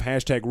segments of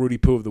 # Rudy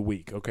Poo of the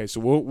week. Okay, so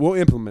we'll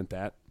implement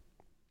that.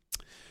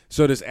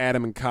 So does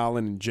Adam and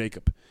Colin and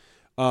Jacob.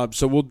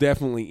 So we'll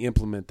definitely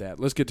implement that.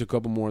 Let's get to a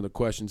couple more of the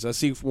questions. I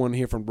see one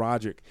here from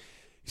Roderick.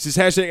 He says,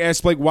 #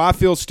 Ask Blake, why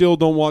Phil still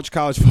don't watch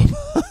college football?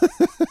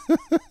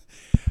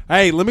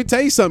 Hey, let me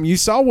tell you something. You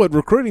saw what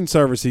recruiting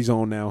service he's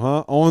on now,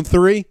 huh?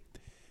 On3,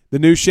 the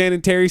new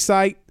Shannon Terry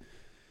site.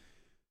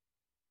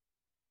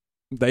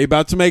 They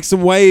about to make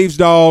some waves,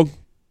 dog.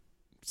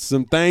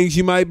 Some things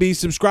you might be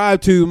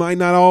subscribed to might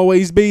not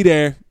always be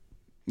there.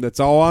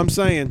 That's all I'm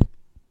saying.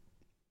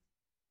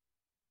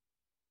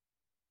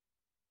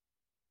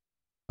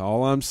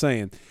 All I'm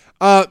saying.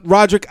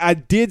 Roderick, I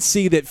did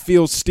see that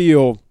Phil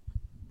Steele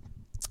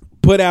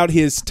put out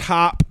his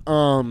top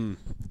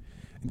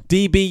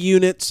DB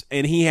units,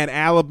 and he had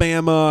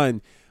Alabama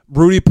and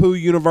Rudy Poo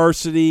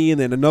University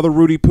and then another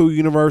Rudy Poo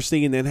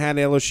University and then had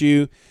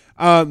LSU.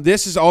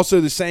 This is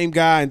also the same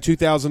guy in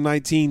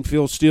 2019,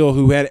 Phil Steele,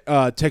 who had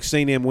Texas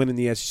A&M winning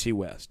the SEC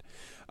West.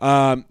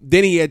 Then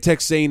he had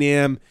Texas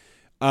A&M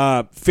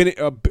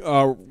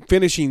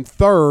finishing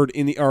second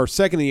in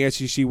the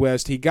SEC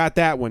West. He got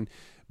that one.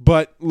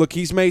 But, look,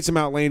 he's made some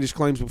outlandish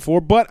claims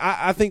before. But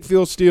I think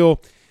Phil Steele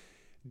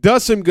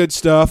does some good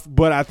stuff.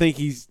 But I think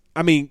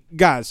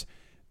guys,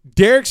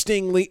 Derek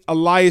Stingley,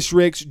 Elias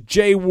Ricks,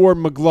 Jay Ward,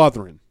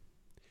 McGlothern.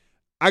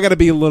 I got to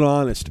be a little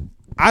honest.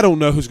 I don't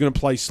know who's going to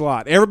play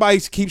slot. Everybody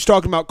keeps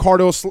talking about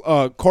Cardell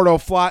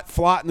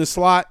Flott in the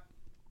slot.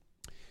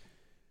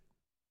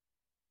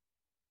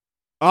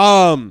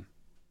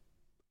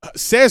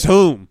 Says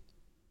whom?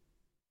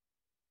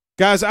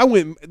 Guys, I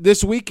went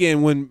this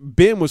weekend when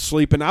Ben was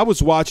sleeping. I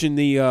was watching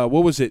the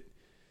what was it?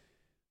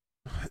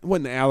 It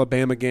wasn't the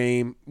Alabama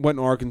game. Wasn't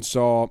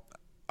Arkansas.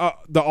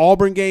 The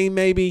Auburn game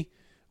maybe.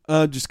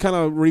 Just kind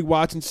of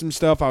rewatching some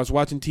stuff. I was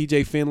watching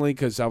TJ Finley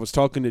because I was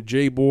talking to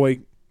Jay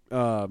Boy.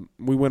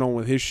 We went on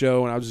with his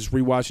show, and I was just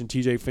rewatching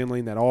TJ Finley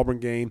in that Auburn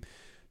game.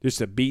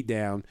 Just a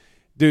beatdown.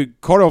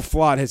 Dude, Cardell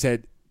Flott has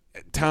had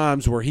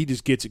times where he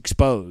just gets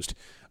exposed.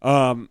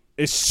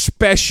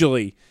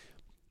 Especially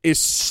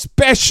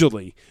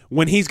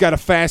when he's got a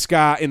fast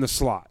guy in the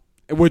slot,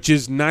 which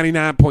is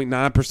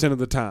 99.9% of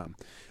the time.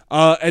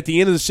 At the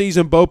end of the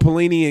season, Bo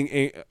Pelini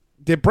and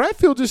did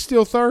Bradfield just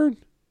steal third?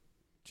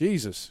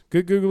 Jesus,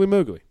 good googly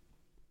moogly.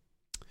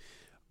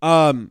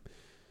 I'm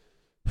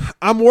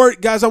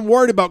worried, guys. I'm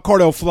worried about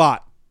Cardell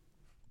Flott.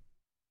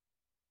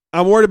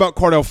 I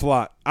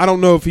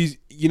don't know if he's,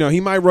 he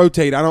might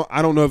rotate.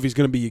 I don't know if he's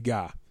going to be a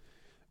guy.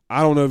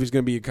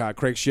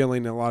 Craig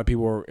Schilling and a lot of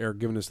people are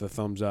giving us the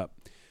thumbs up.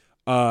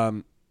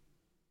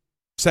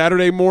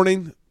 Saturday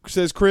morning,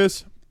 says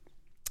Chris.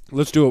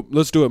 Let's do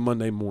it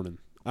Monday morning.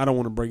 I don't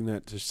want to bring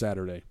that to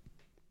Saturday.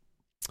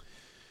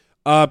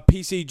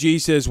 PCG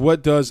says,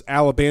 what does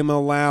Alabama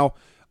allow?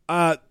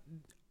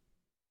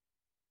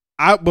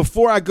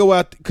 Before I go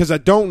out, because I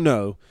don't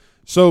know,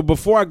 so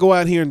before I go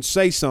out here and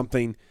say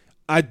something,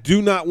 I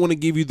do not want to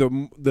give you the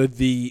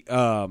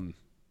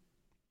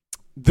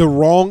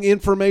wrong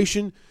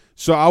information.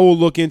 So I will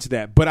look into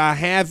that. But I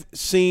have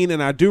seen,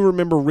 and I do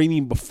remember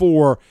reading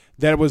before,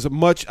 that it was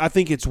I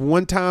think it's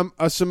one time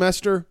a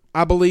semester,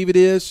 I believe it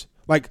is.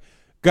 Like,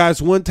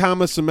 guys, one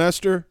time a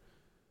semester.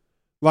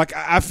 Like,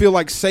 I feel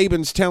like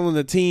Saban's telling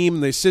the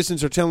team, the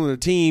assistants are telling the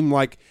team,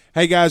 like,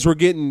 hey, guys, we're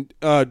getting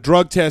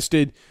drug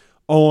tested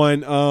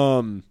on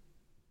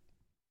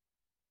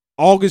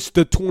August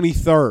the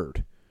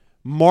 23rd.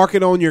 Mark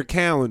it on your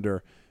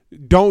calendar.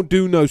 Don't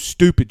do no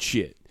stupid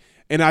shit.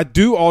 And I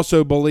do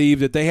also believe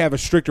that they have a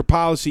stricter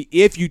policy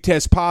if you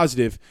test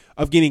positive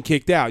of getting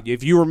kicked out.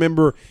 If you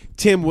remember,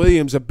 Tim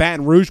Williams, a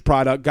Baton Rouge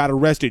product, got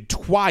arrested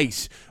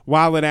twice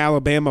while in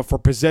Alabama for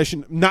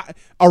possession, not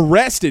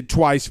arrested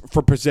twice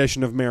for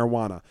possession of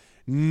marijuana.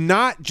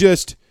 Not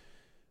just,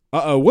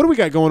 what do we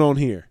got going on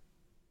here?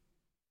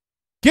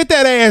 Get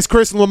that ass,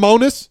 Chris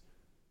Lamonis.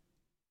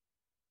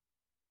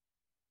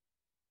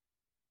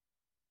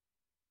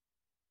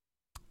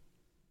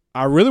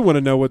 I really want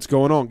to know what's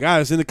going on.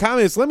 Guys, in the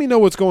comments, let me know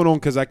what's going on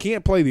because I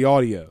can't play the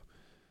audio.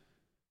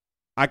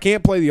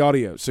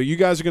 So you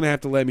guys are going to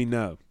have to let me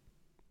know.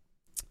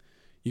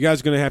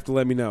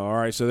 All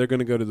right, so they're going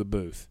to go to the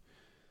booth.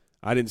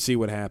 I didn't see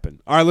what happened.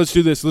 All right, let's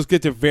do this. Let's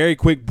get to a very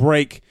quick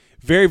break.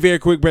 Very, very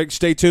quick break.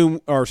 Stay tuned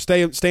or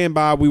stand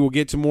by. We will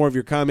get to more of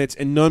your comments,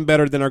 and none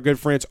better than our good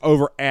friends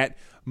over at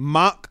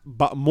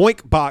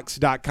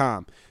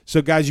moinkbox.com.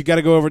 So, guys, you got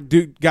to go over.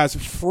 Guys,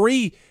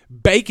 free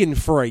bacon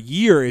for a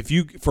year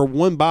for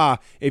one buy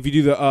if you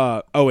do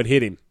the it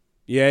hit him.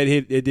 Yeah,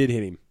 it did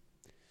hit him.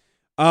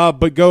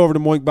 But go over to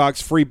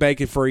Moinkbox, free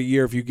bacon for a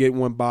year if you get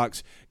one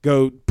box.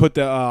 Go put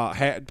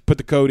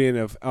the code in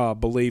of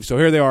Believe. So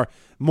here they are,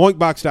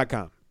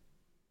 moinkbox.com.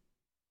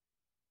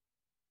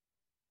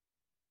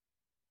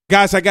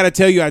 Guys, I got to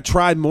tell you, I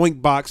tried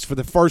Moinkbox for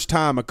the first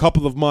time about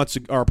a month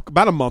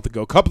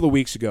ago, a couple of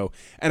weeks ago,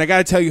 and I got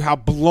to tell you how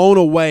blown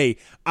away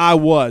I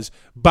was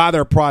by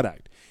their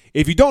product.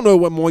 If you don't know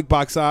what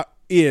Moinkbox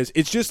is,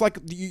 it's just like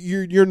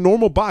your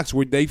normal box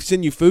where they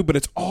send you food, but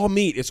it's all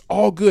meat, it's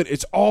all good,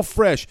 it's all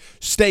fresh,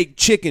 steak,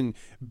 chicken,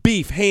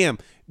 beef, ham,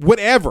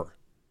 whatever.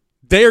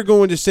 They are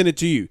going to send it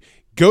to you.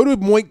 Go to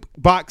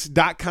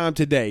moinkbox.com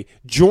today.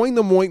 Join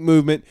the Moink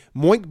movement,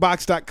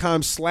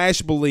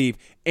 moinkbox.com/believe.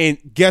 And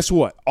guess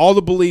what? All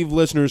the Believe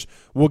listeners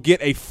will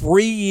get a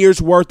free year's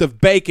worth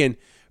of bacon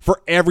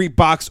for every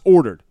box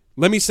ordered.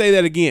 Let me say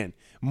that again.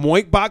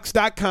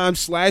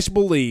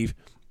 moinkbox.com/believe.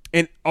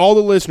 And all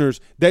the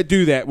listeners that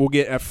do that will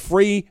get a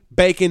free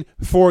bacon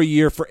for a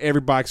year for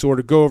every box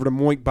order. Go over to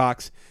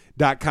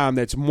moinkbox.com.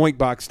 That's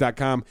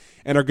moinkbox.com.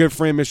 And our good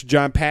friend, Mr.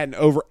 John Patton,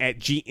 over at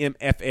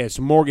GMFS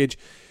Mortgage.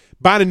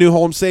 Buying a new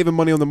home, saving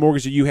money on the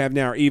mortgage that you have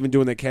now, or even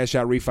doing that cash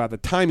out refi. The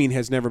timing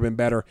has never been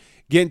better.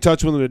 Get in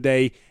touch with them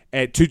today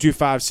at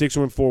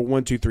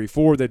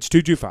 225-614-1234. That's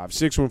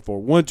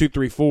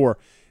 225-614-1234.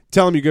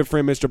 Tell them your good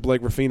friend, Mr.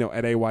 Blake Ruffino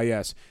at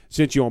AYS,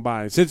 sent you on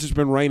by. And since it's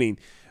been raining,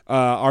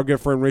 our good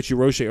friend Richie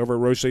Roche over at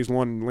Roche's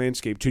Lawn and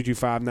Landscape,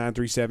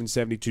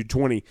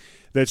 225-937-7220.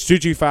 That's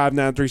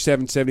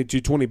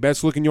 225-937-7220.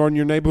 Best looking yard in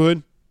your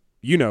neighborhood?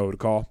 You know who to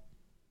call.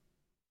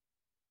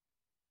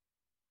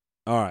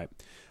 All right.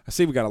 I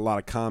see we got a lot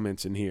of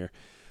comments in here.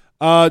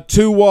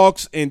 2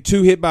 walks and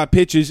 2 hit by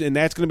pitches, and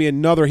that's going to be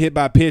another hit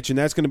by pitch, and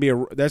that's going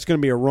to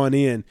be a run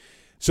in.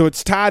 So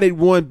it's tied at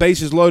 1,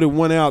 bases loaded,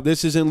 1 out.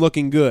 This isn't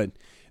looking good.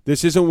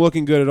 This isn't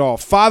looking good at all.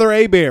 Father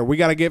Abear, we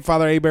got to get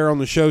Father Abear on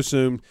the show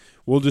soon.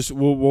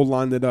 We'll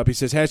line that up. He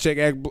says,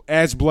 hashtag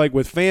Ask Blake,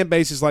 with fan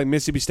bases like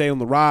Mississippi State on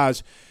the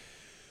rise,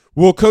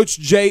 will Coach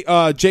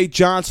Jay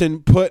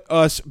Johnson put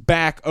us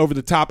back over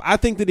the top? I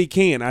think that he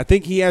can. I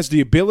think he has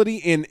the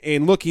ability,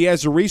 and look, he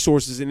has the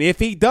resources. And if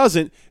he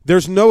doesn't,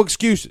 there's no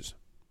excuses.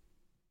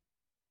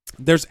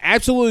 There's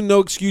absolutely no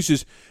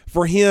excuses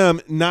for him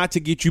not to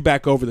get you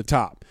back over the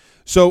top.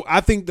 So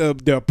I think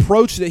the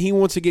approach that he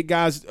wants to get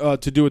guys to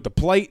do at the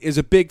plate is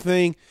a big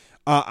thing.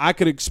 I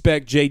could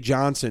expect Jay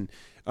Johnson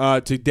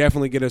to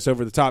definitely get us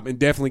over the top and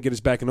definitely get us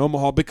back in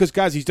Omaha because,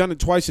 guys, he's done it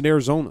twice in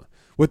Arizona.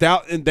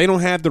 And they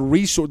don't have the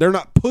resource. They're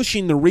not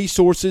pushing the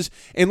resources.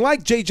 And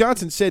like Jay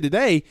Johnson said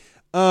today,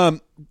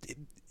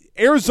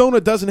 Arizona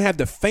doesn't have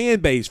the fan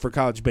base for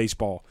college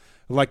baseball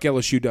like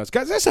LSU does.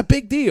 Guys, that's a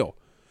big deal.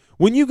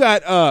 When you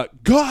got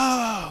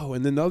go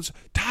and then those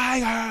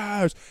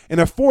Tigers in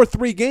a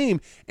 4-3 game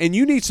and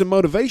you need some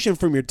motivation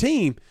from your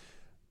team,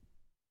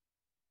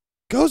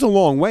 goes a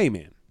long way,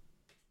 man.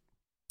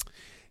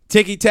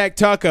 Tiki Tac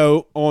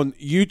Taco on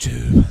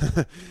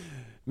YouTube.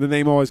 The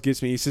name always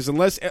gets me. He says,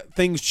 unless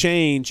things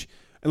change,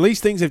 at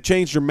least things have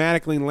changed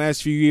dramatically in the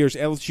last few years,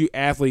 LSU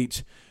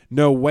athletes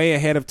know way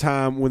ahead of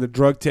time when the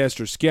drug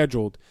tests are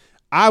scheduled.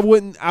 I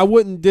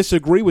wouldn't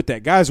disagree with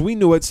that. Guys, we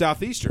knew at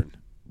Southeastern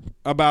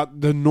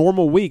about the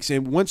normal weeks.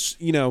 And once,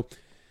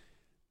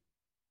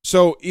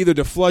 so either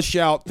to flush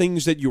out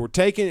things that you were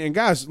taking. And,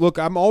 guys, look,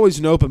 I'm always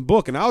an open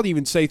book, and I'll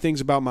even say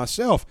things about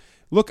myself.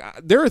 Look,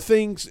 there are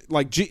things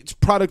like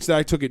products that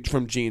I took it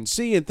from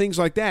GNC and things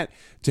like that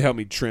to help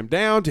me trim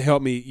down, to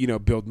help me,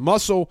 build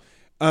muscle.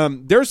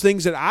 There's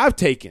things that I've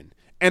taken,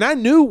 and I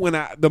knew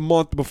the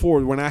month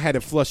before when I had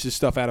to flush this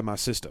stuff out of my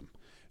system.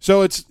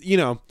 So it's,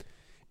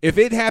 if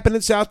it happened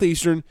at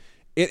Southeastern,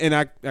 and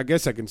I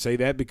guess I can say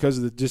that because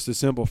of just the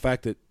simple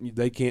fact that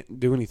they can't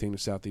do anything to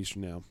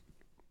Southeastern now.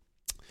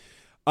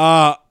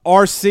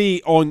 RC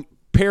on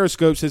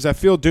Periscope says, I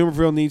feel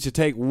Dumervil needs to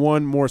take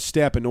one more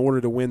step in order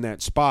to win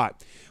that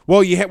spot. Well,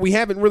 we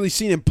haven't really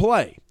seen him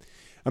play.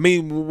 I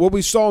mean, what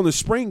we saw in the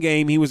spring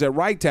game, he was at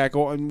right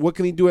tackle, and what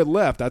can he do at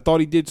left? I thought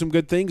he did some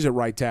good things at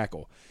right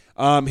tackle.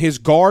 His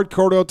guard,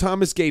 Cordell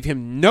Thomas, gave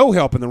him no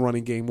help in the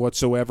running game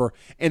whatsoever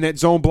in that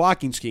zone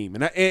blocking scheme.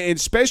 And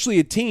especially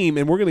a team,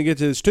 and we're going to get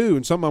to this too,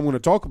 and something I'm going to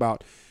talk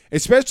about,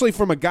 especially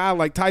from a guy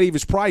like Ty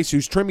Davis Price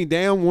who's trimming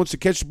down, wants to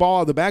catch the ball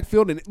out of the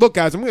backfield. And look,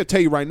 guys, I'm going to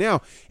tell you right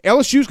now,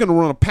 LSU's going to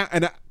run a pound,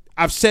 and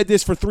I've said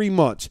this for 3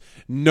 months.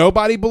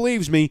 Nobody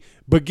believes me,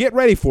 but get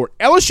ready for it.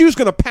 LSU's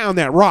going to pound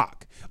that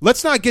rock.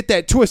 Let's not get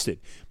that twisted.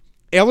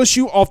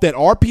 LSU off that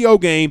RPO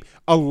game,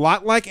 a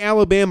lot like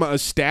Alabama,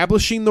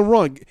 establishing the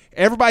run.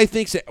 Everybody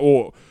thinks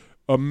that,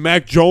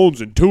 Mac Jones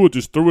and Tua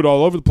just threw it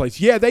all over the place.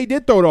 Yeah, they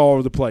did throw it all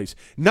over the place.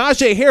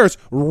 Najee Harris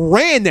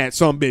ran that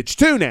sumbitch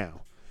too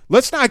now.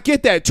 Let's not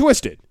get that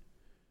twisted.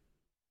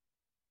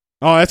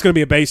 Oh, that's going to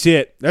be a base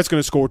hit. That's going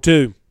to score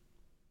 2.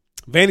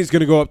 Vandy's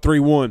going to go up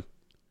 3-1.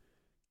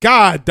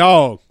 God,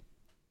 dog.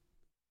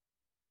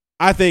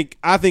 I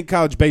think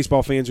college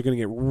baseball fans are going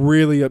to get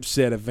really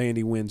upset if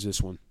Vandy wins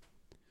this one.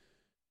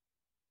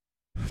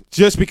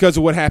 Just because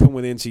of what happened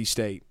with NC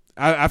State.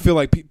 I feel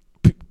like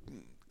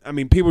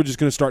people are just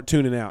going to start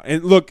tuning out.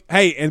 And look,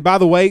 hey, and by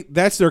the way,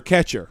 that's their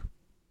catcher.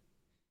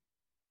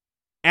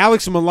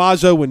 Alex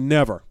Milazzo would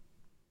never.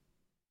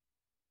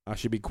 I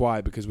should be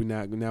quiet because we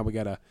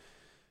got a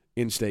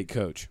in-state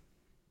coach.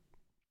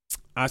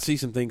 I see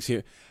some things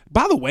here.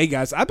 By the way,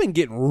 guys, I've been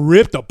getting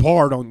ripped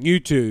apart on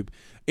YouTube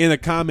in the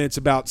comments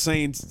about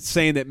saying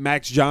that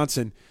Max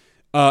Johnson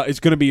is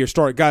going to be your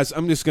starter. Guys,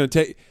 I'm just going to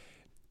tell you,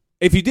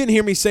 if you didn't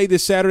hear me say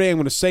this Saturday, I'm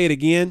going to say it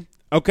again.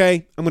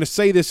 Okay? I'm going to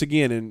say this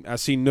again, and I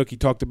see Nookie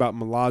talked about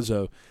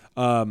Milazzo.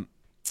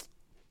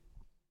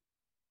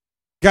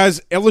 Guys,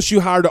 LSU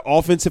hired an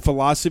offensive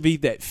philosophy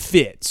that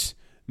fits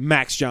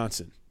Max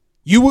Johnson.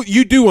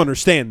 You do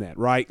understand that,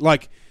 right?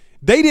 Like,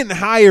 they didn't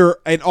hire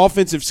an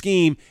offensive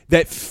scheme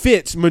that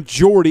fits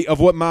majority of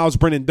what Miles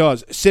Brennan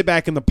does. Sit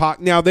back in the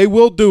pocket. Now, they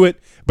will do it,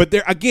 but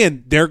they're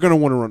going to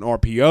want to run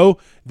RPO.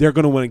 They're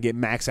going to want to get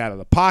Max out of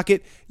the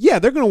pocket. Yeah,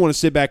 they're going to want to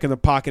sit back in the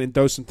pocket and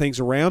throw some things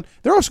around.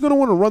 They're also going to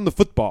want to run the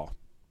football.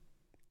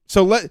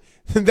 So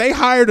they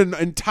hired an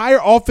entire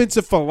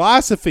offensive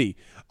philosophy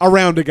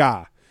around a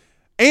guy.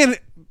 And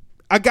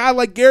a guy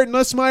like Garrett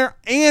Nussmeier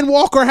and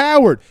Walker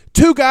Howard,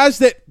 2 guys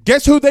that,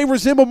 guess who they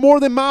resemble more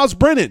than Miles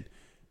Brennan?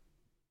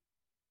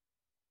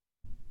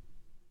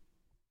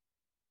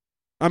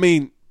 I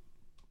mean,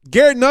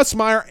 Garrett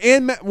Nussmeier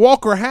and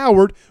Walker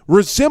Howard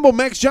resemble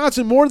Max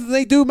Johnson more than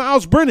they do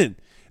Miles Brennan.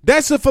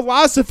 That's the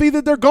philosophy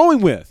that they're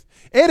going with.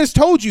 Ed has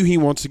told you he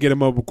wants to get a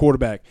mobile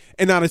quarterback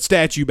and not a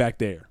statue back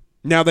there.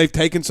 Now they've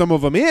taken some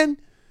of them in,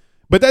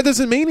 but that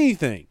doesn't mean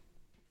anything.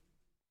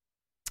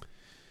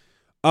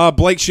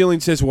 Blake Schilling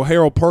says, will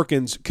Harold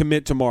Perkins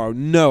commit tomorrow?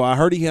 No, I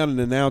heard he had an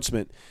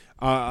announcement.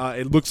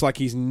 It looks like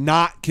he's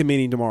not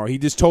committing tomorrow. He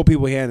just told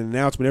people he had an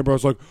announcement.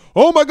 Everybody's like,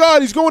 oh, my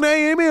God, he's going to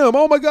A&M.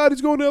 Oh, my God,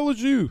 he's going to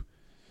LSU.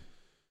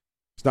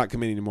 He's not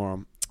committing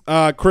tomorrow.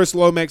 Chris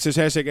Lomax says,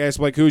 hashtag Ask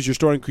Blake, who is your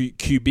starting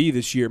QB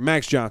this year?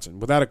 Max Johnson,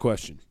 without a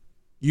question.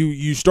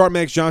 You start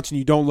Max Johnson,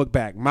 you don't look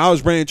back.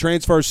 Miles Brandon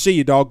transfers, see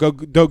you, dog.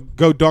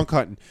 Go dunk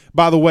hunting.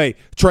 By the way,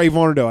 Trey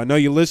Varnado, I know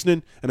you're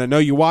listening and I know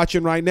you're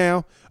watching right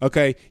now.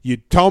 Okay, you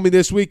told me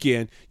this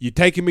weekend you're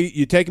taking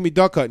me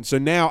dunk hunting. So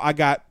now I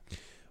got,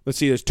 let's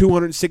see, there's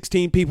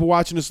 216 people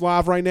watching this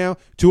live right now.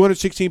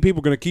 216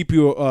 people are going to keep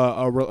you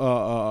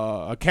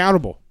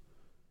accountable.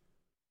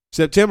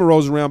 September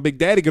rolls around, Big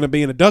Daddy going to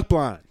be in a duck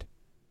blind.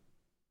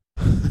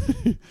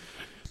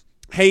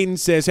 Hayden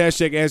says,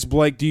 hashtag ask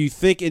Blake, do you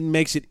think it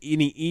makes it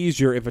any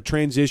easier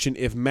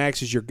if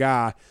Max is your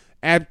guy?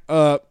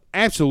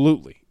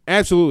 Absolutely.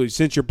 Absolutely.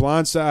 Since your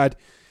blind side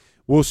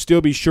will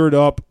still be shored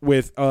up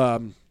with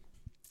that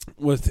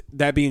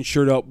being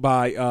shored up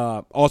by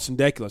Austin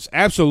Deculus.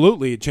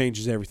 Absolutely, it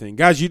changes everything.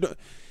 Guys,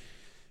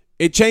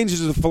 it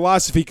changes the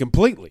philosophy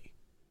completely.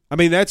 I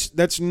mean, that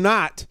is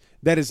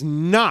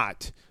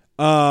not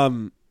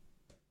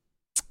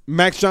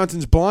Max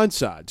Johnson's blind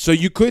side. So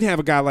you could have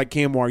a guy like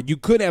Cam Ward. You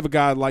could have a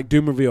guy like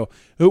Dumerville,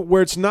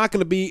 where it's not going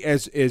to be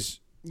as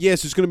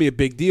yes, it's going to be a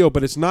big deal,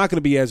 but it's not going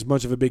to be as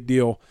much of a big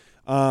deal.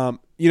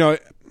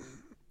 It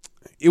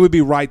would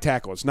be right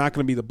tackle. It's not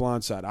going to be the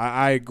blind side.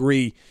 I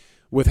agree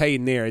with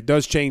Hayden there. It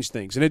does change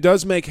things, and it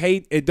does make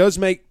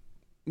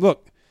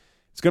look.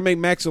 It's going to make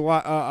Max a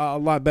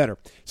lot better.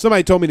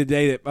 Somebody told me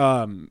today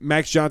that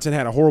Max Johnson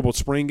had a horrible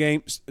spring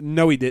game.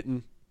 No, he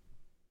didn't.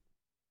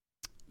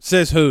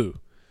 Says who?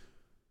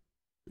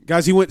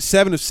 Guys, he went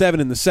 7 of 7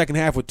 in the second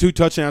half with 2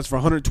 touchdowns for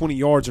 120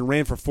 yards and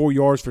ran for 4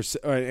 yards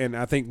and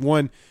I think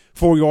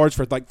 4 yards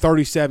for like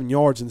 37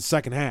 yards in the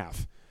second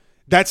half.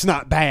 That's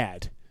not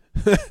bad.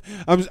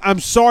 I'm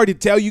sorry to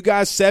tell you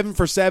guys, 7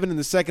 for 7 in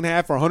the second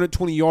half for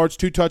 120 yards,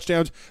 2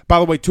 touchdowns. By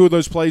the way, 2 of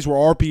those plays were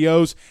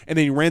RPOs, and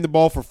then he ran the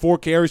ball for 4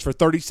 carries for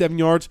 37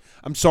 yards.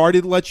 I'm sorry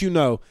to let you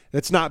know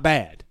that's not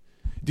bad.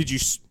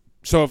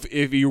 So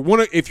if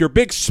you're a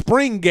big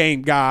spring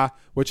game guy,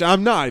 which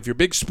I'm not, if you're a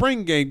big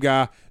spring game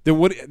guy, then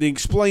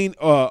explain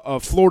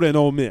Florida and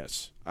Ole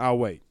Miss. I'll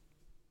wait.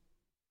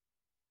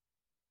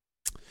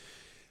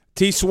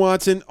 T.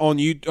 Swanson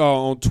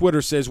on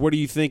Twitter says, where do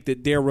you think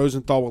that Dare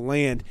Rosenthal will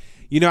land?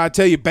 I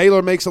tell you,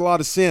 Baylor makes a lot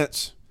of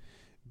sense.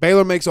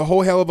 Baylor makes a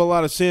whole hell of a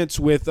lot of sense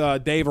with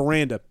Dave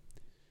Aranda.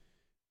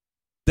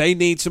 They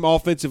need some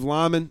offensive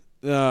linemen.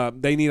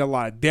 They need a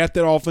lot of depth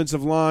at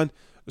offensive line.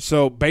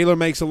 So Baylor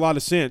makes a lot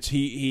of sense.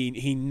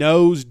 He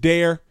knows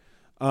Dare,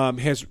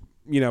 has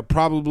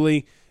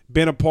probably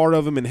been a part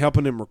of him and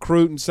helping him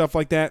recruit and stuff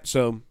like that.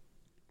 So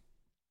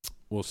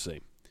we'll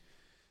see.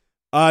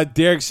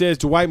 Derek says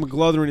Dwight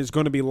McGlothern is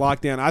going to be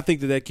locked down. I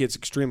think that kid's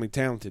extremely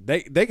talented.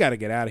 They got to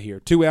get out of here.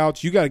 2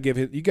 outs. You got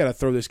to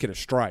throw this kid a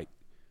strike.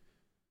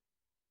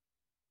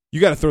 You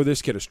got to throw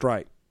this kid a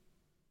strike.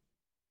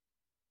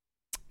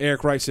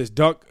 Eric Wright says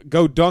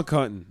go dunk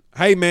hunting.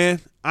 Hey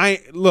man,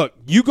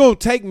 you gonna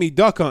take me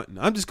duck hunting.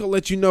 I'm just gonna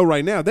let you know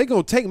right now, they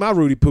gonna take my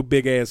Rudy Poo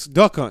big ass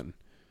duck hunting.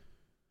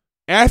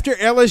 After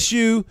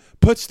LSU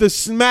puts the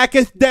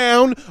smacketh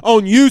down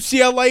on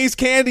UCLA's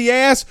candy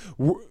ass,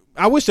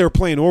 I wish they were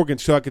playing Oregon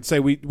so I could say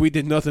we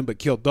did nothing but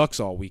kill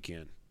ducks all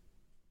weekend.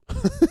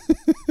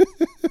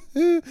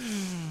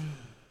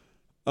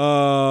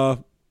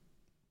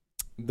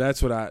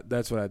 That's what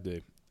I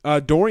do.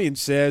 Dorian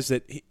says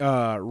that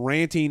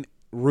ranting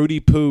Rudy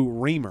Poo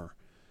Reamer.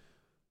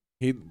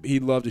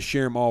 He'd love to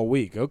share them all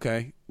week.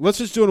 Okay, let's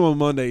just do them on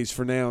Mondays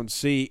for now and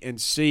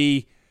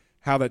see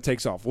how that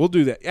takes off. We'll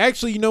do that.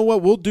 Actually, you know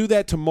what? We'll do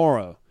that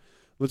tomorrow.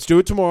 Let's do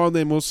it tomorrow, and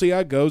then we'll see how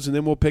it goes, and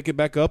then we'll pick it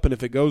back up. And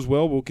if it goes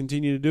well, we'll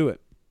continue to do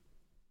it.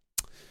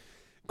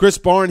 Chris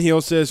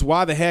Barnhill says,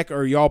 "Why the heck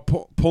are y'all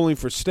pulling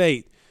for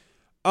State?"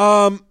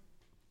 Well,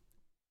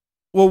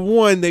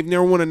 one, they've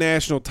never won a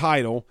national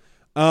title.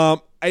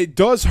 It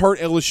does hurt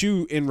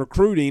LSU in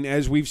recruiting,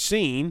 as we've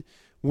seen,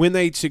 when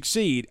they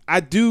succeed.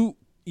 I do.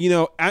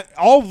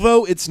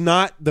 Although it's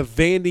not the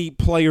Vandy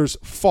players'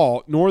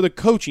 fault nor the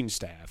coaching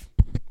staff.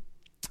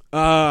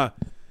 Oh,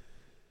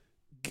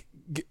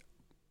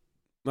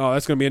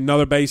 that's going to be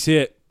another base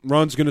hit.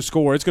 Run's going to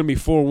score. It's going to be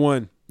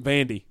 4-1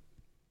 Vandy.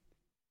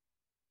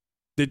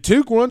 Did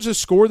Tuke run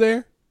just score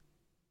there?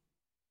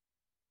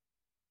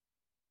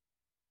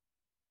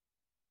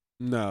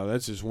 No,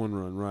 that's just one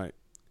run, right.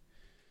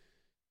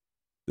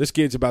 This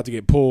kid's about to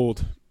get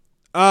pulled.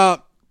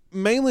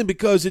 Mainly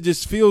because it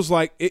just feels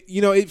like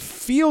it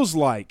feels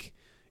like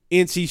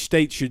NC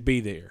State should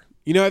be there.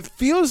 It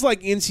feels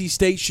like NC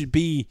State should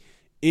be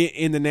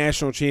in the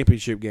national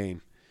championship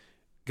game.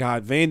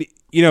 God,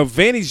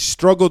 Vandy's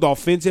struggled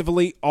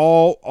offensively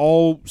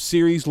all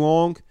series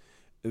long.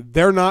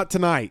 They're not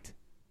tonight.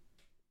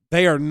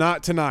 They are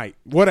not tonight.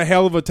 What a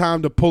hell of a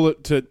time to pull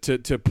it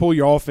to pull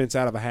your offense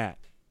out of a hat.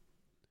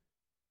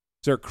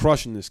 They're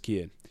crushing this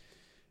kid.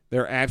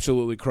 They're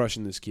absolutely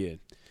crushing this kid.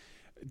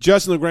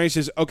 Justin LaGrange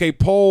says, okay,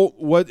 poll,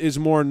 what is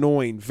more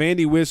annoying,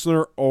 Vandy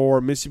Whistler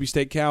or Mississippi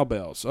State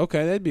Cowbells?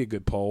 Okay, that'd be a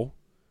good poll.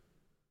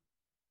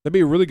 That'd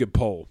be a really good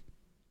poll.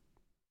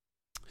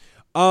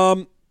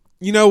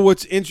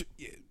 What's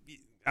interesting?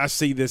 I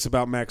see this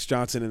about Max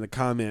Johnson in the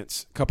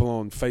comments, a couple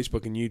on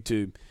Facebook and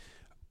YouTube.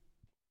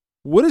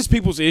 What is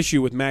people's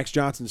issue with Max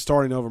Johnson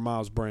starting over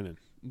Miles Brennan?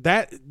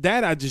 That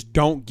I just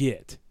don't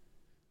get.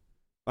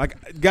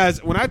 Like,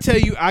 guys, when I tell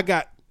you I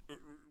got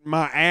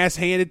my ass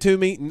handed to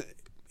me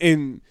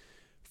and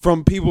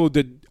from people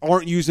that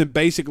aren't using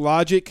basic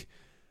logic,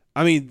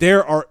 I mean,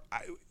 there are,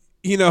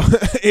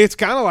 it's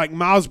kind of like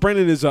Miles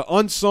Brennan is an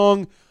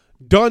unsung,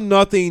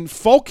 done-nothing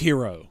folk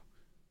hero.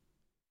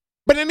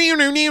 But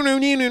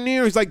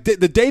he's like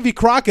the Davy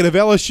Crockett of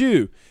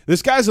LSU.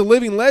 This guy's a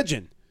living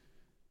legend.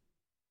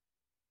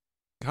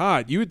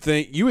 God, you would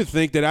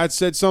think that I'd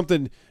said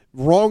something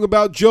wrong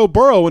about Joe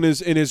Burrow and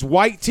his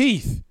white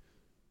teeth.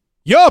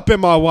 Yup, in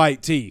my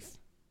white teeth.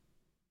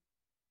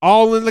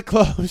 All in the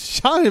club,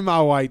 shining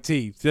my white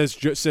teeth,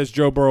 says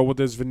Joe Burrow with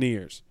his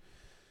veneers.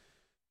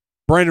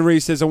 Brandon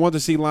Reed says, I want to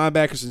see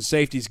linebackers and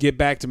safeties get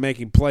back to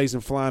making plays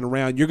and flying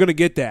around. You're going to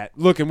get that.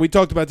 Look, and we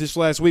talked about this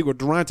last week with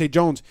Durante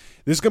Jones.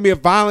 This is going to be a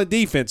violent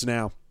defense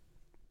now.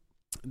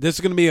 This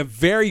is going to be a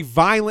very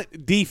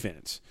violent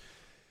defense.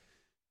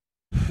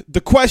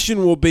 The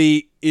question will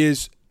be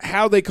is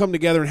how they come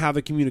together and how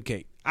they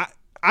communicate.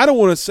 I don't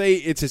want to say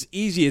it's as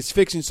easy as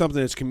fixing something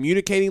that's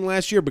communicating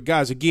last year, but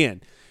guys,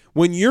 again,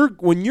 when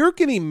you're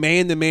getting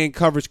man-to-man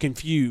coverage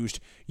confused,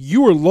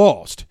 you are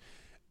lost.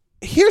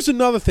 Here's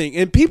another thing,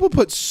 and people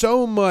put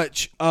so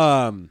much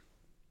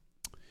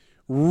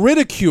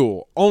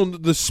ridicule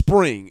on the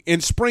spring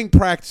and spring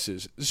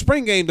practices. The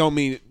spring game don't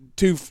mean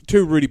two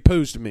Rudy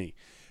Poos to me.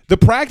 The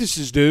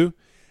practices do,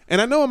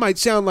 and I know I might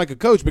sound like a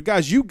coach, but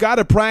guys, you got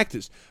to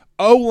practice.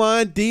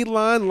 O-line,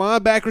 D-line,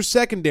 linebacker,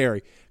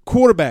 secondary,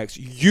 quarterbacks.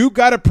 You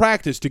got to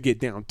practice to get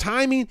down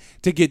timing,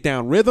 to get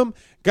down rhythm.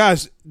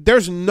 Guys,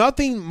 there's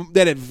nothing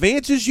that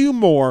advances you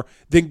more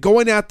than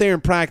going out there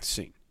and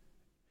practicing.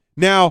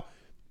 Now,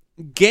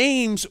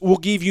 games will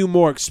give you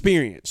more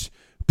experience.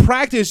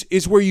 Practice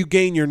is where you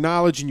gain your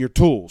knowledge and your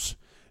tools.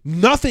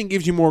 Nothing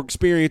gives you more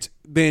experience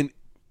than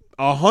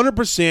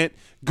 100%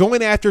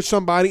 going after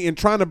somebody and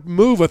trying to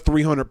move a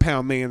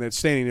 300-pound man that's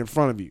standing in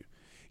front of you.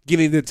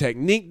 Getting the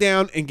technique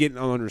down and getting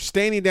an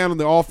understanding down on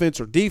the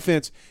offense or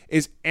defense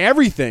is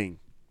everything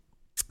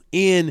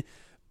in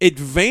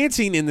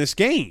advancing in this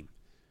game.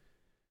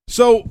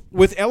 So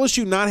with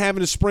LSU not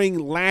having a spring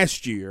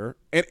last year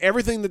and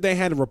everything that they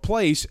had to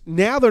replace,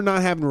 now they're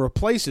not having to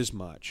replace as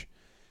much.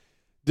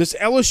 Does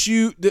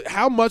LSU,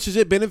 how much does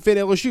it benefit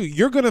LSU?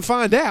 You're going to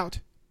find out.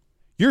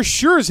 You're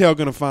sure as hell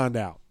going to find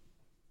out.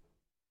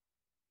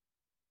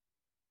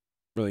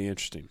 Really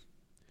interesting.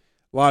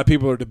 A lot of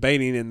people are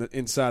debating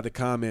inside the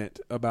comment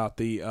about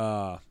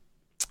the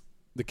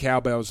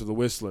Cowbells or the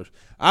Whistlers.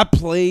 I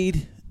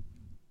played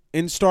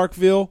in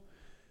Starkville.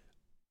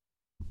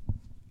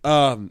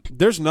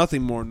 There's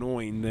nothing more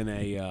annoying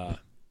than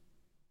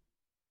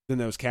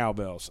those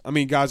cowbells. I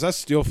mean, guys, I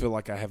still feel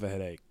like I have a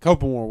headache.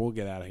 Couple more, we'll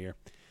get out of here.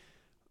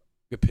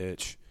 Good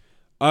pitch.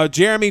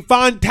 Jeremy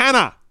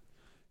Fontana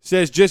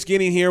says, just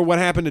getting here. What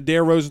happened to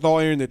Dare Rosenthal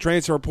in the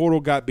transfer portal?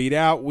 Got beat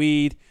out.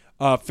 Weed.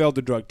 Failed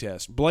the drug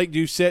test. Blake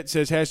Doucette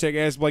says, hashtag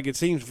Ask Blake, it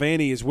seems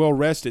Vandy is well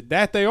rested.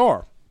 That they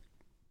are.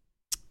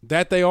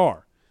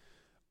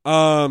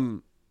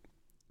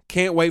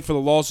 Can't wait for the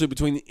lawsuit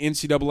between the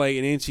NCAA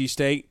and NC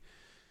State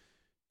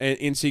and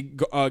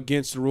NC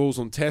against the rules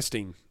on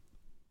testing.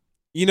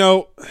 You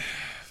know,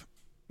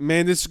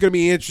 man, this is going to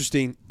be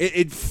interesting.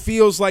 It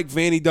feels like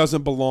Vandy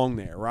doesn't belong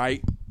there,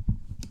 right?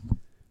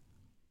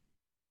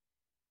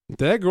 Did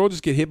that girl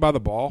just get hit by the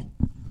ball?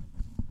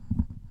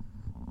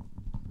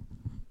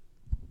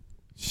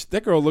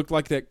 That girl looked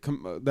like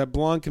that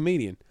blonde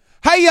comedian.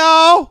 Hey,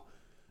 y'all.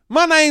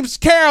 My name's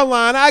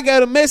Caroline. I go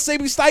to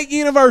Mississippi State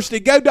University.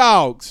 Go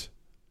Dogs.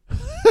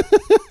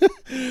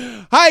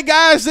 Hey,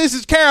 guys, this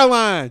is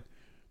Caroline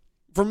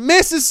from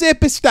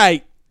Mississippi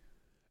State.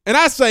 And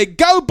I say,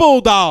 go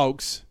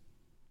Bulldogs.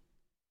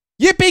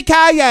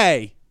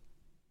 Yippee-ki-yay.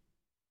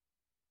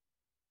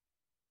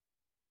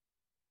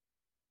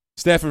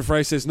 Stephen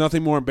Frey says,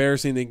 nothing more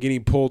embarrassing than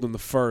getting pulled in the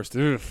first.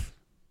 Ugh.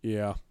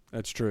 Yeah,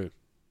 that's true.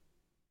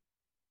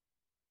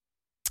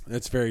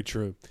 That's very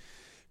true.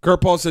 Kurt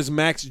Paul says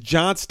Max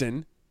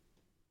Johnston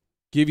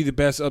give you the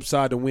best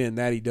upside to win.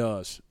 That he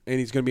does. And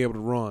he's going to be able to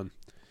run.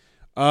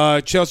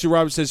 Chelsea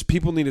Roberts says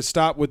people need to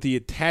stop with the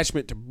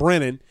attachment to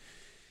Brennan.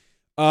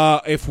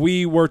 If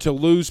we were to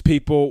lose,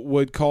 people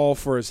would call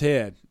for his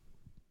head.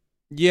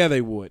 Yeah,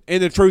 they would.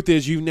 And the truth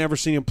is you've never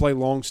seen him play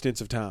long stints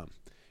of time.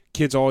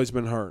 Kid's always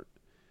been hurt.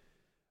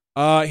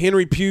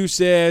 Henry Pugh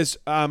says,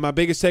 my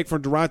biggest take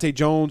from Durante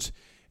Jones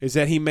is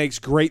that he makes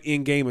great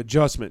in-game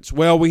adjustments.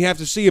 Well, we have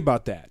to see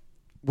about that.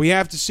 We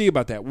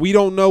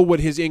don't know what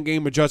his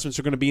in-game adjustments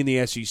are going to be in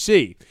the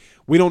SEC.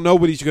 We don't know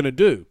what he's going to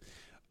do.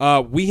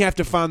 We have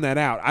to find that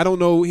out. I don't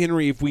know,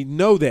 Henry, if we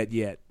know that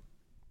yet.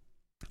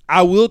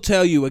 I will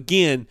tell you,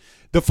 again,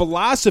 the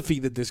philosophy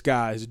that this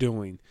guy is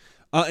doing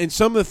and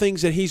some of the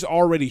things that he's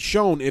already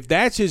shown, if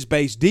that's his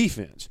base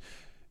defense,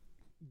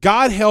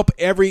 God help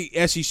every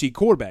SEC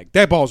quarterback.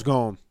 That ball's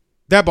gone.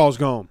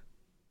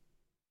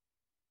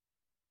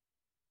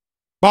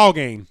 Ball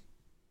game.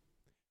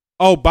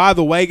 Oh, by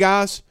the way,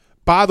 guys,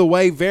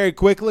 very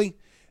quickly,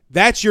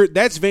 that's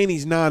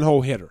Vandy's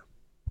 9-hole hitter.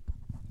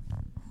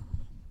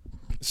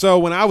 So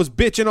when I was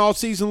bitching all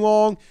season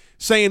long,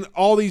 saying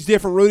all these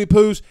different Rudy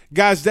Poos,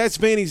 guys, that's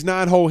Vanny's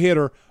 9-hole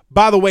hitter.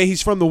 By the way,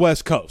 he's from the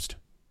West Coast.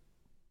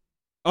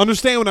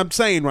 Understand what I'm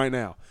saying right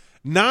now.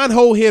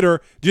 9-hole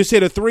hitter just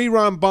hit a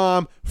 3-run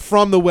bomb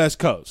from the West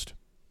Coast.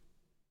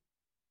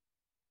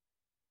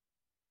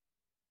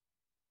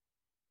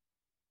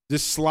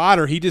 This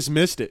slider, he just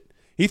missed it.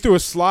 He threw a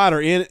slider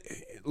in,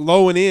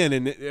 low and in,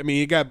 and I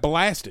mean, it got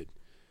blasted.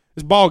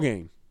 It's ball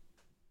game.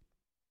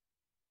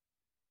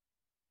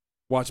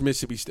 Watch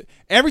Mississippi State.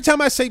 Every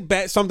time I say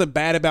something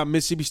bad about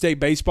Mississippi State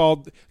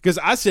baseball, because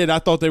I said I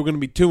thought they were going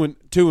to be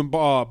two in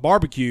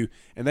barbecue,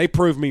 and they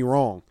proved me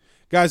wrong.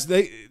 Guys,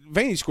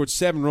 Vandy scored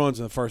 7 runs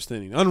in the first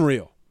inning.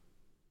 Unreal.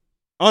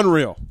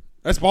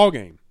 That's ball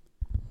game.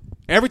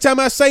 Every time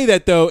I say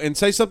that, though, and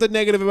say something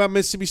negative about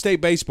Mississippi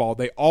State baseball,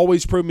 they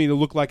always prove me to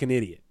look like an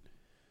idiot.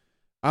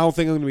 I don't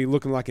think I'm going to be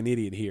looking like an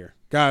idiot here.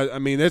 Guys, I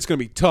mean, that's going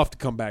to be tough to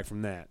come back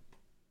from that.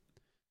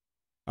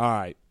 All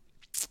right.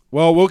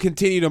 Well, we'll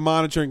continue to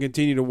monitor and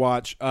continue to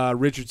watch.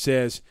 Richard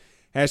says,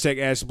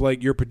 #Ask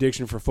Blake, your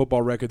prediction for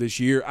football record this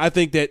year. I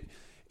think that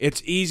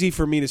it's easy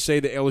for me to say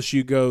that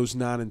LSU goes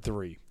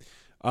 9-3.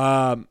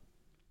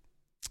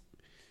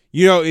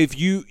 If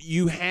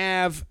you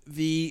have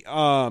the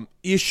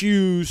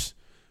issues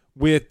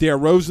with Dare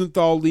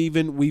Rosenthal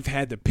leaving, we've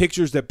had the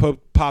pictures that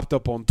popped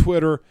up on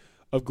Twitter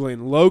of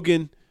Glenn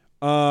Logan.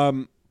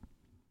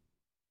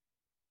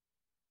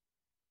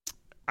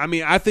 I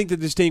mean, I think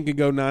that this team can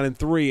go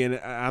 9-3, and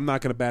I'm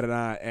not going to bat an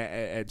eye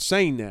at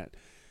saying that.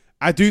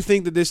 I do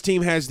think that this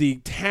team has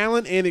the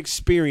talent and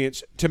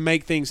experience to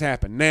make things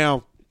happen.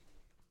 Now,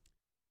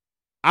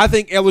 I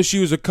think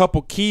LSU is a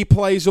couple key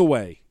plays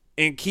away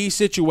in key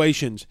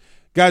situations.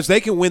 Guys, they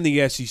can win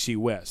the SEC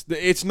West.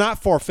 It's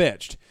not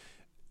far-fetched.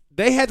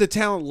 They had the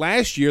talent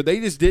last year. They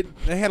just didn't.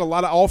 They had a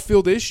lot of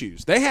off-field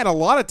issues. They had a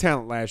lot of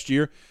talent last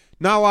year,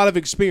 not a lot of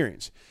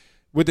experience.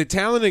 With the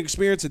talent and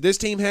experience that this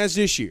team has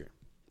this year,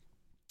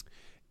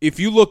 if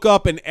you look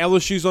up and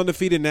LSU's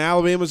undefeated and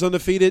Alabama's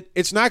undefeated,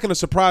 it's not going to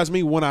surprise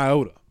me one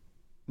iota.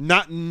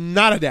 Not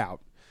a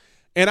doubt.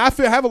 And I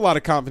have a lot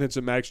of confidence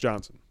in Max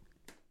Johnson.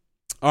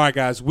 All right,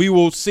 guys, we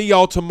will see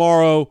y'all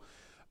tomorrow.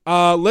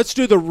 Let's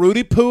do the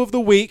Rudy Poo of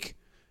the week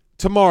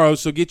tomorrow,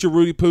 so get your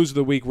Rudy Poos of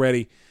the week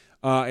ready,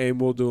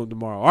 and we'll do them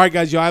tomorrow. All right,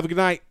 guys, y'all have a good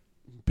night.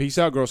 Peace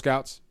out, Girl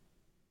Scouts.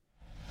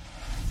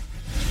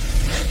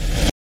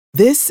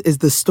 This is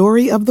the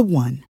story of the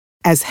one.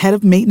 As head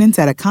of maintenance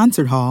at a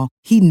concert hall,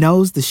 he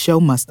knows the show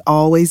must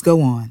always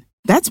go on.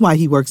 That's why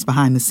he works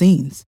behind the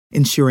scenes,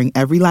 ensuring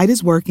every light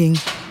is working,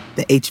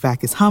 the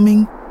HVAC is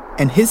humming,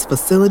 and his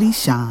facility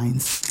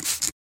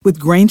shines. With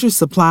Grainger's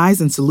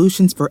supplies and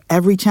solutions for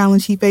every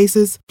challenge he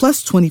faces,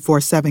 plus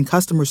 24/7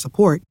 customer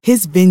support,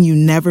 his venue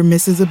never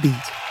misses a beat.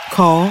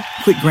 Call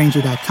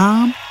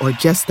quickgrainger.com or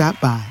just stop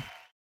by.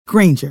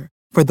 Grainger,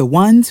 for the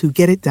ones who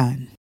get it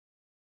done.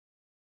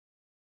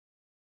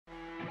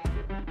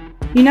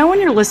 You know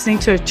when you're listening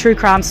to a true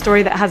crime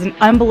story that has an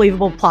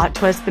unbelievable plot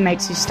twist that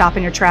makes you stop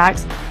in your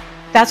tracks?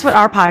 That's what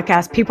our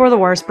podcast, People Are the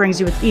Worst, brings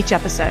you with each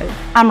episode.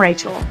 I'm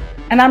Rachel.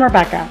 And I'm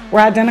Rebecca. We're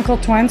identical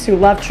twins who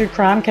love true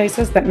crime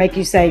cases that make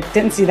you say,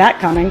 didn't see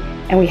that coming,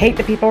 and we hate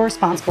the people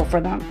responsible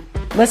for them.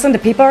 Listen to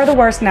People Are the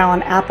Worst now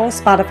on Apple,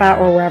 Spotify,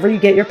 or wherever you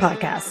get your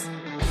podcasts.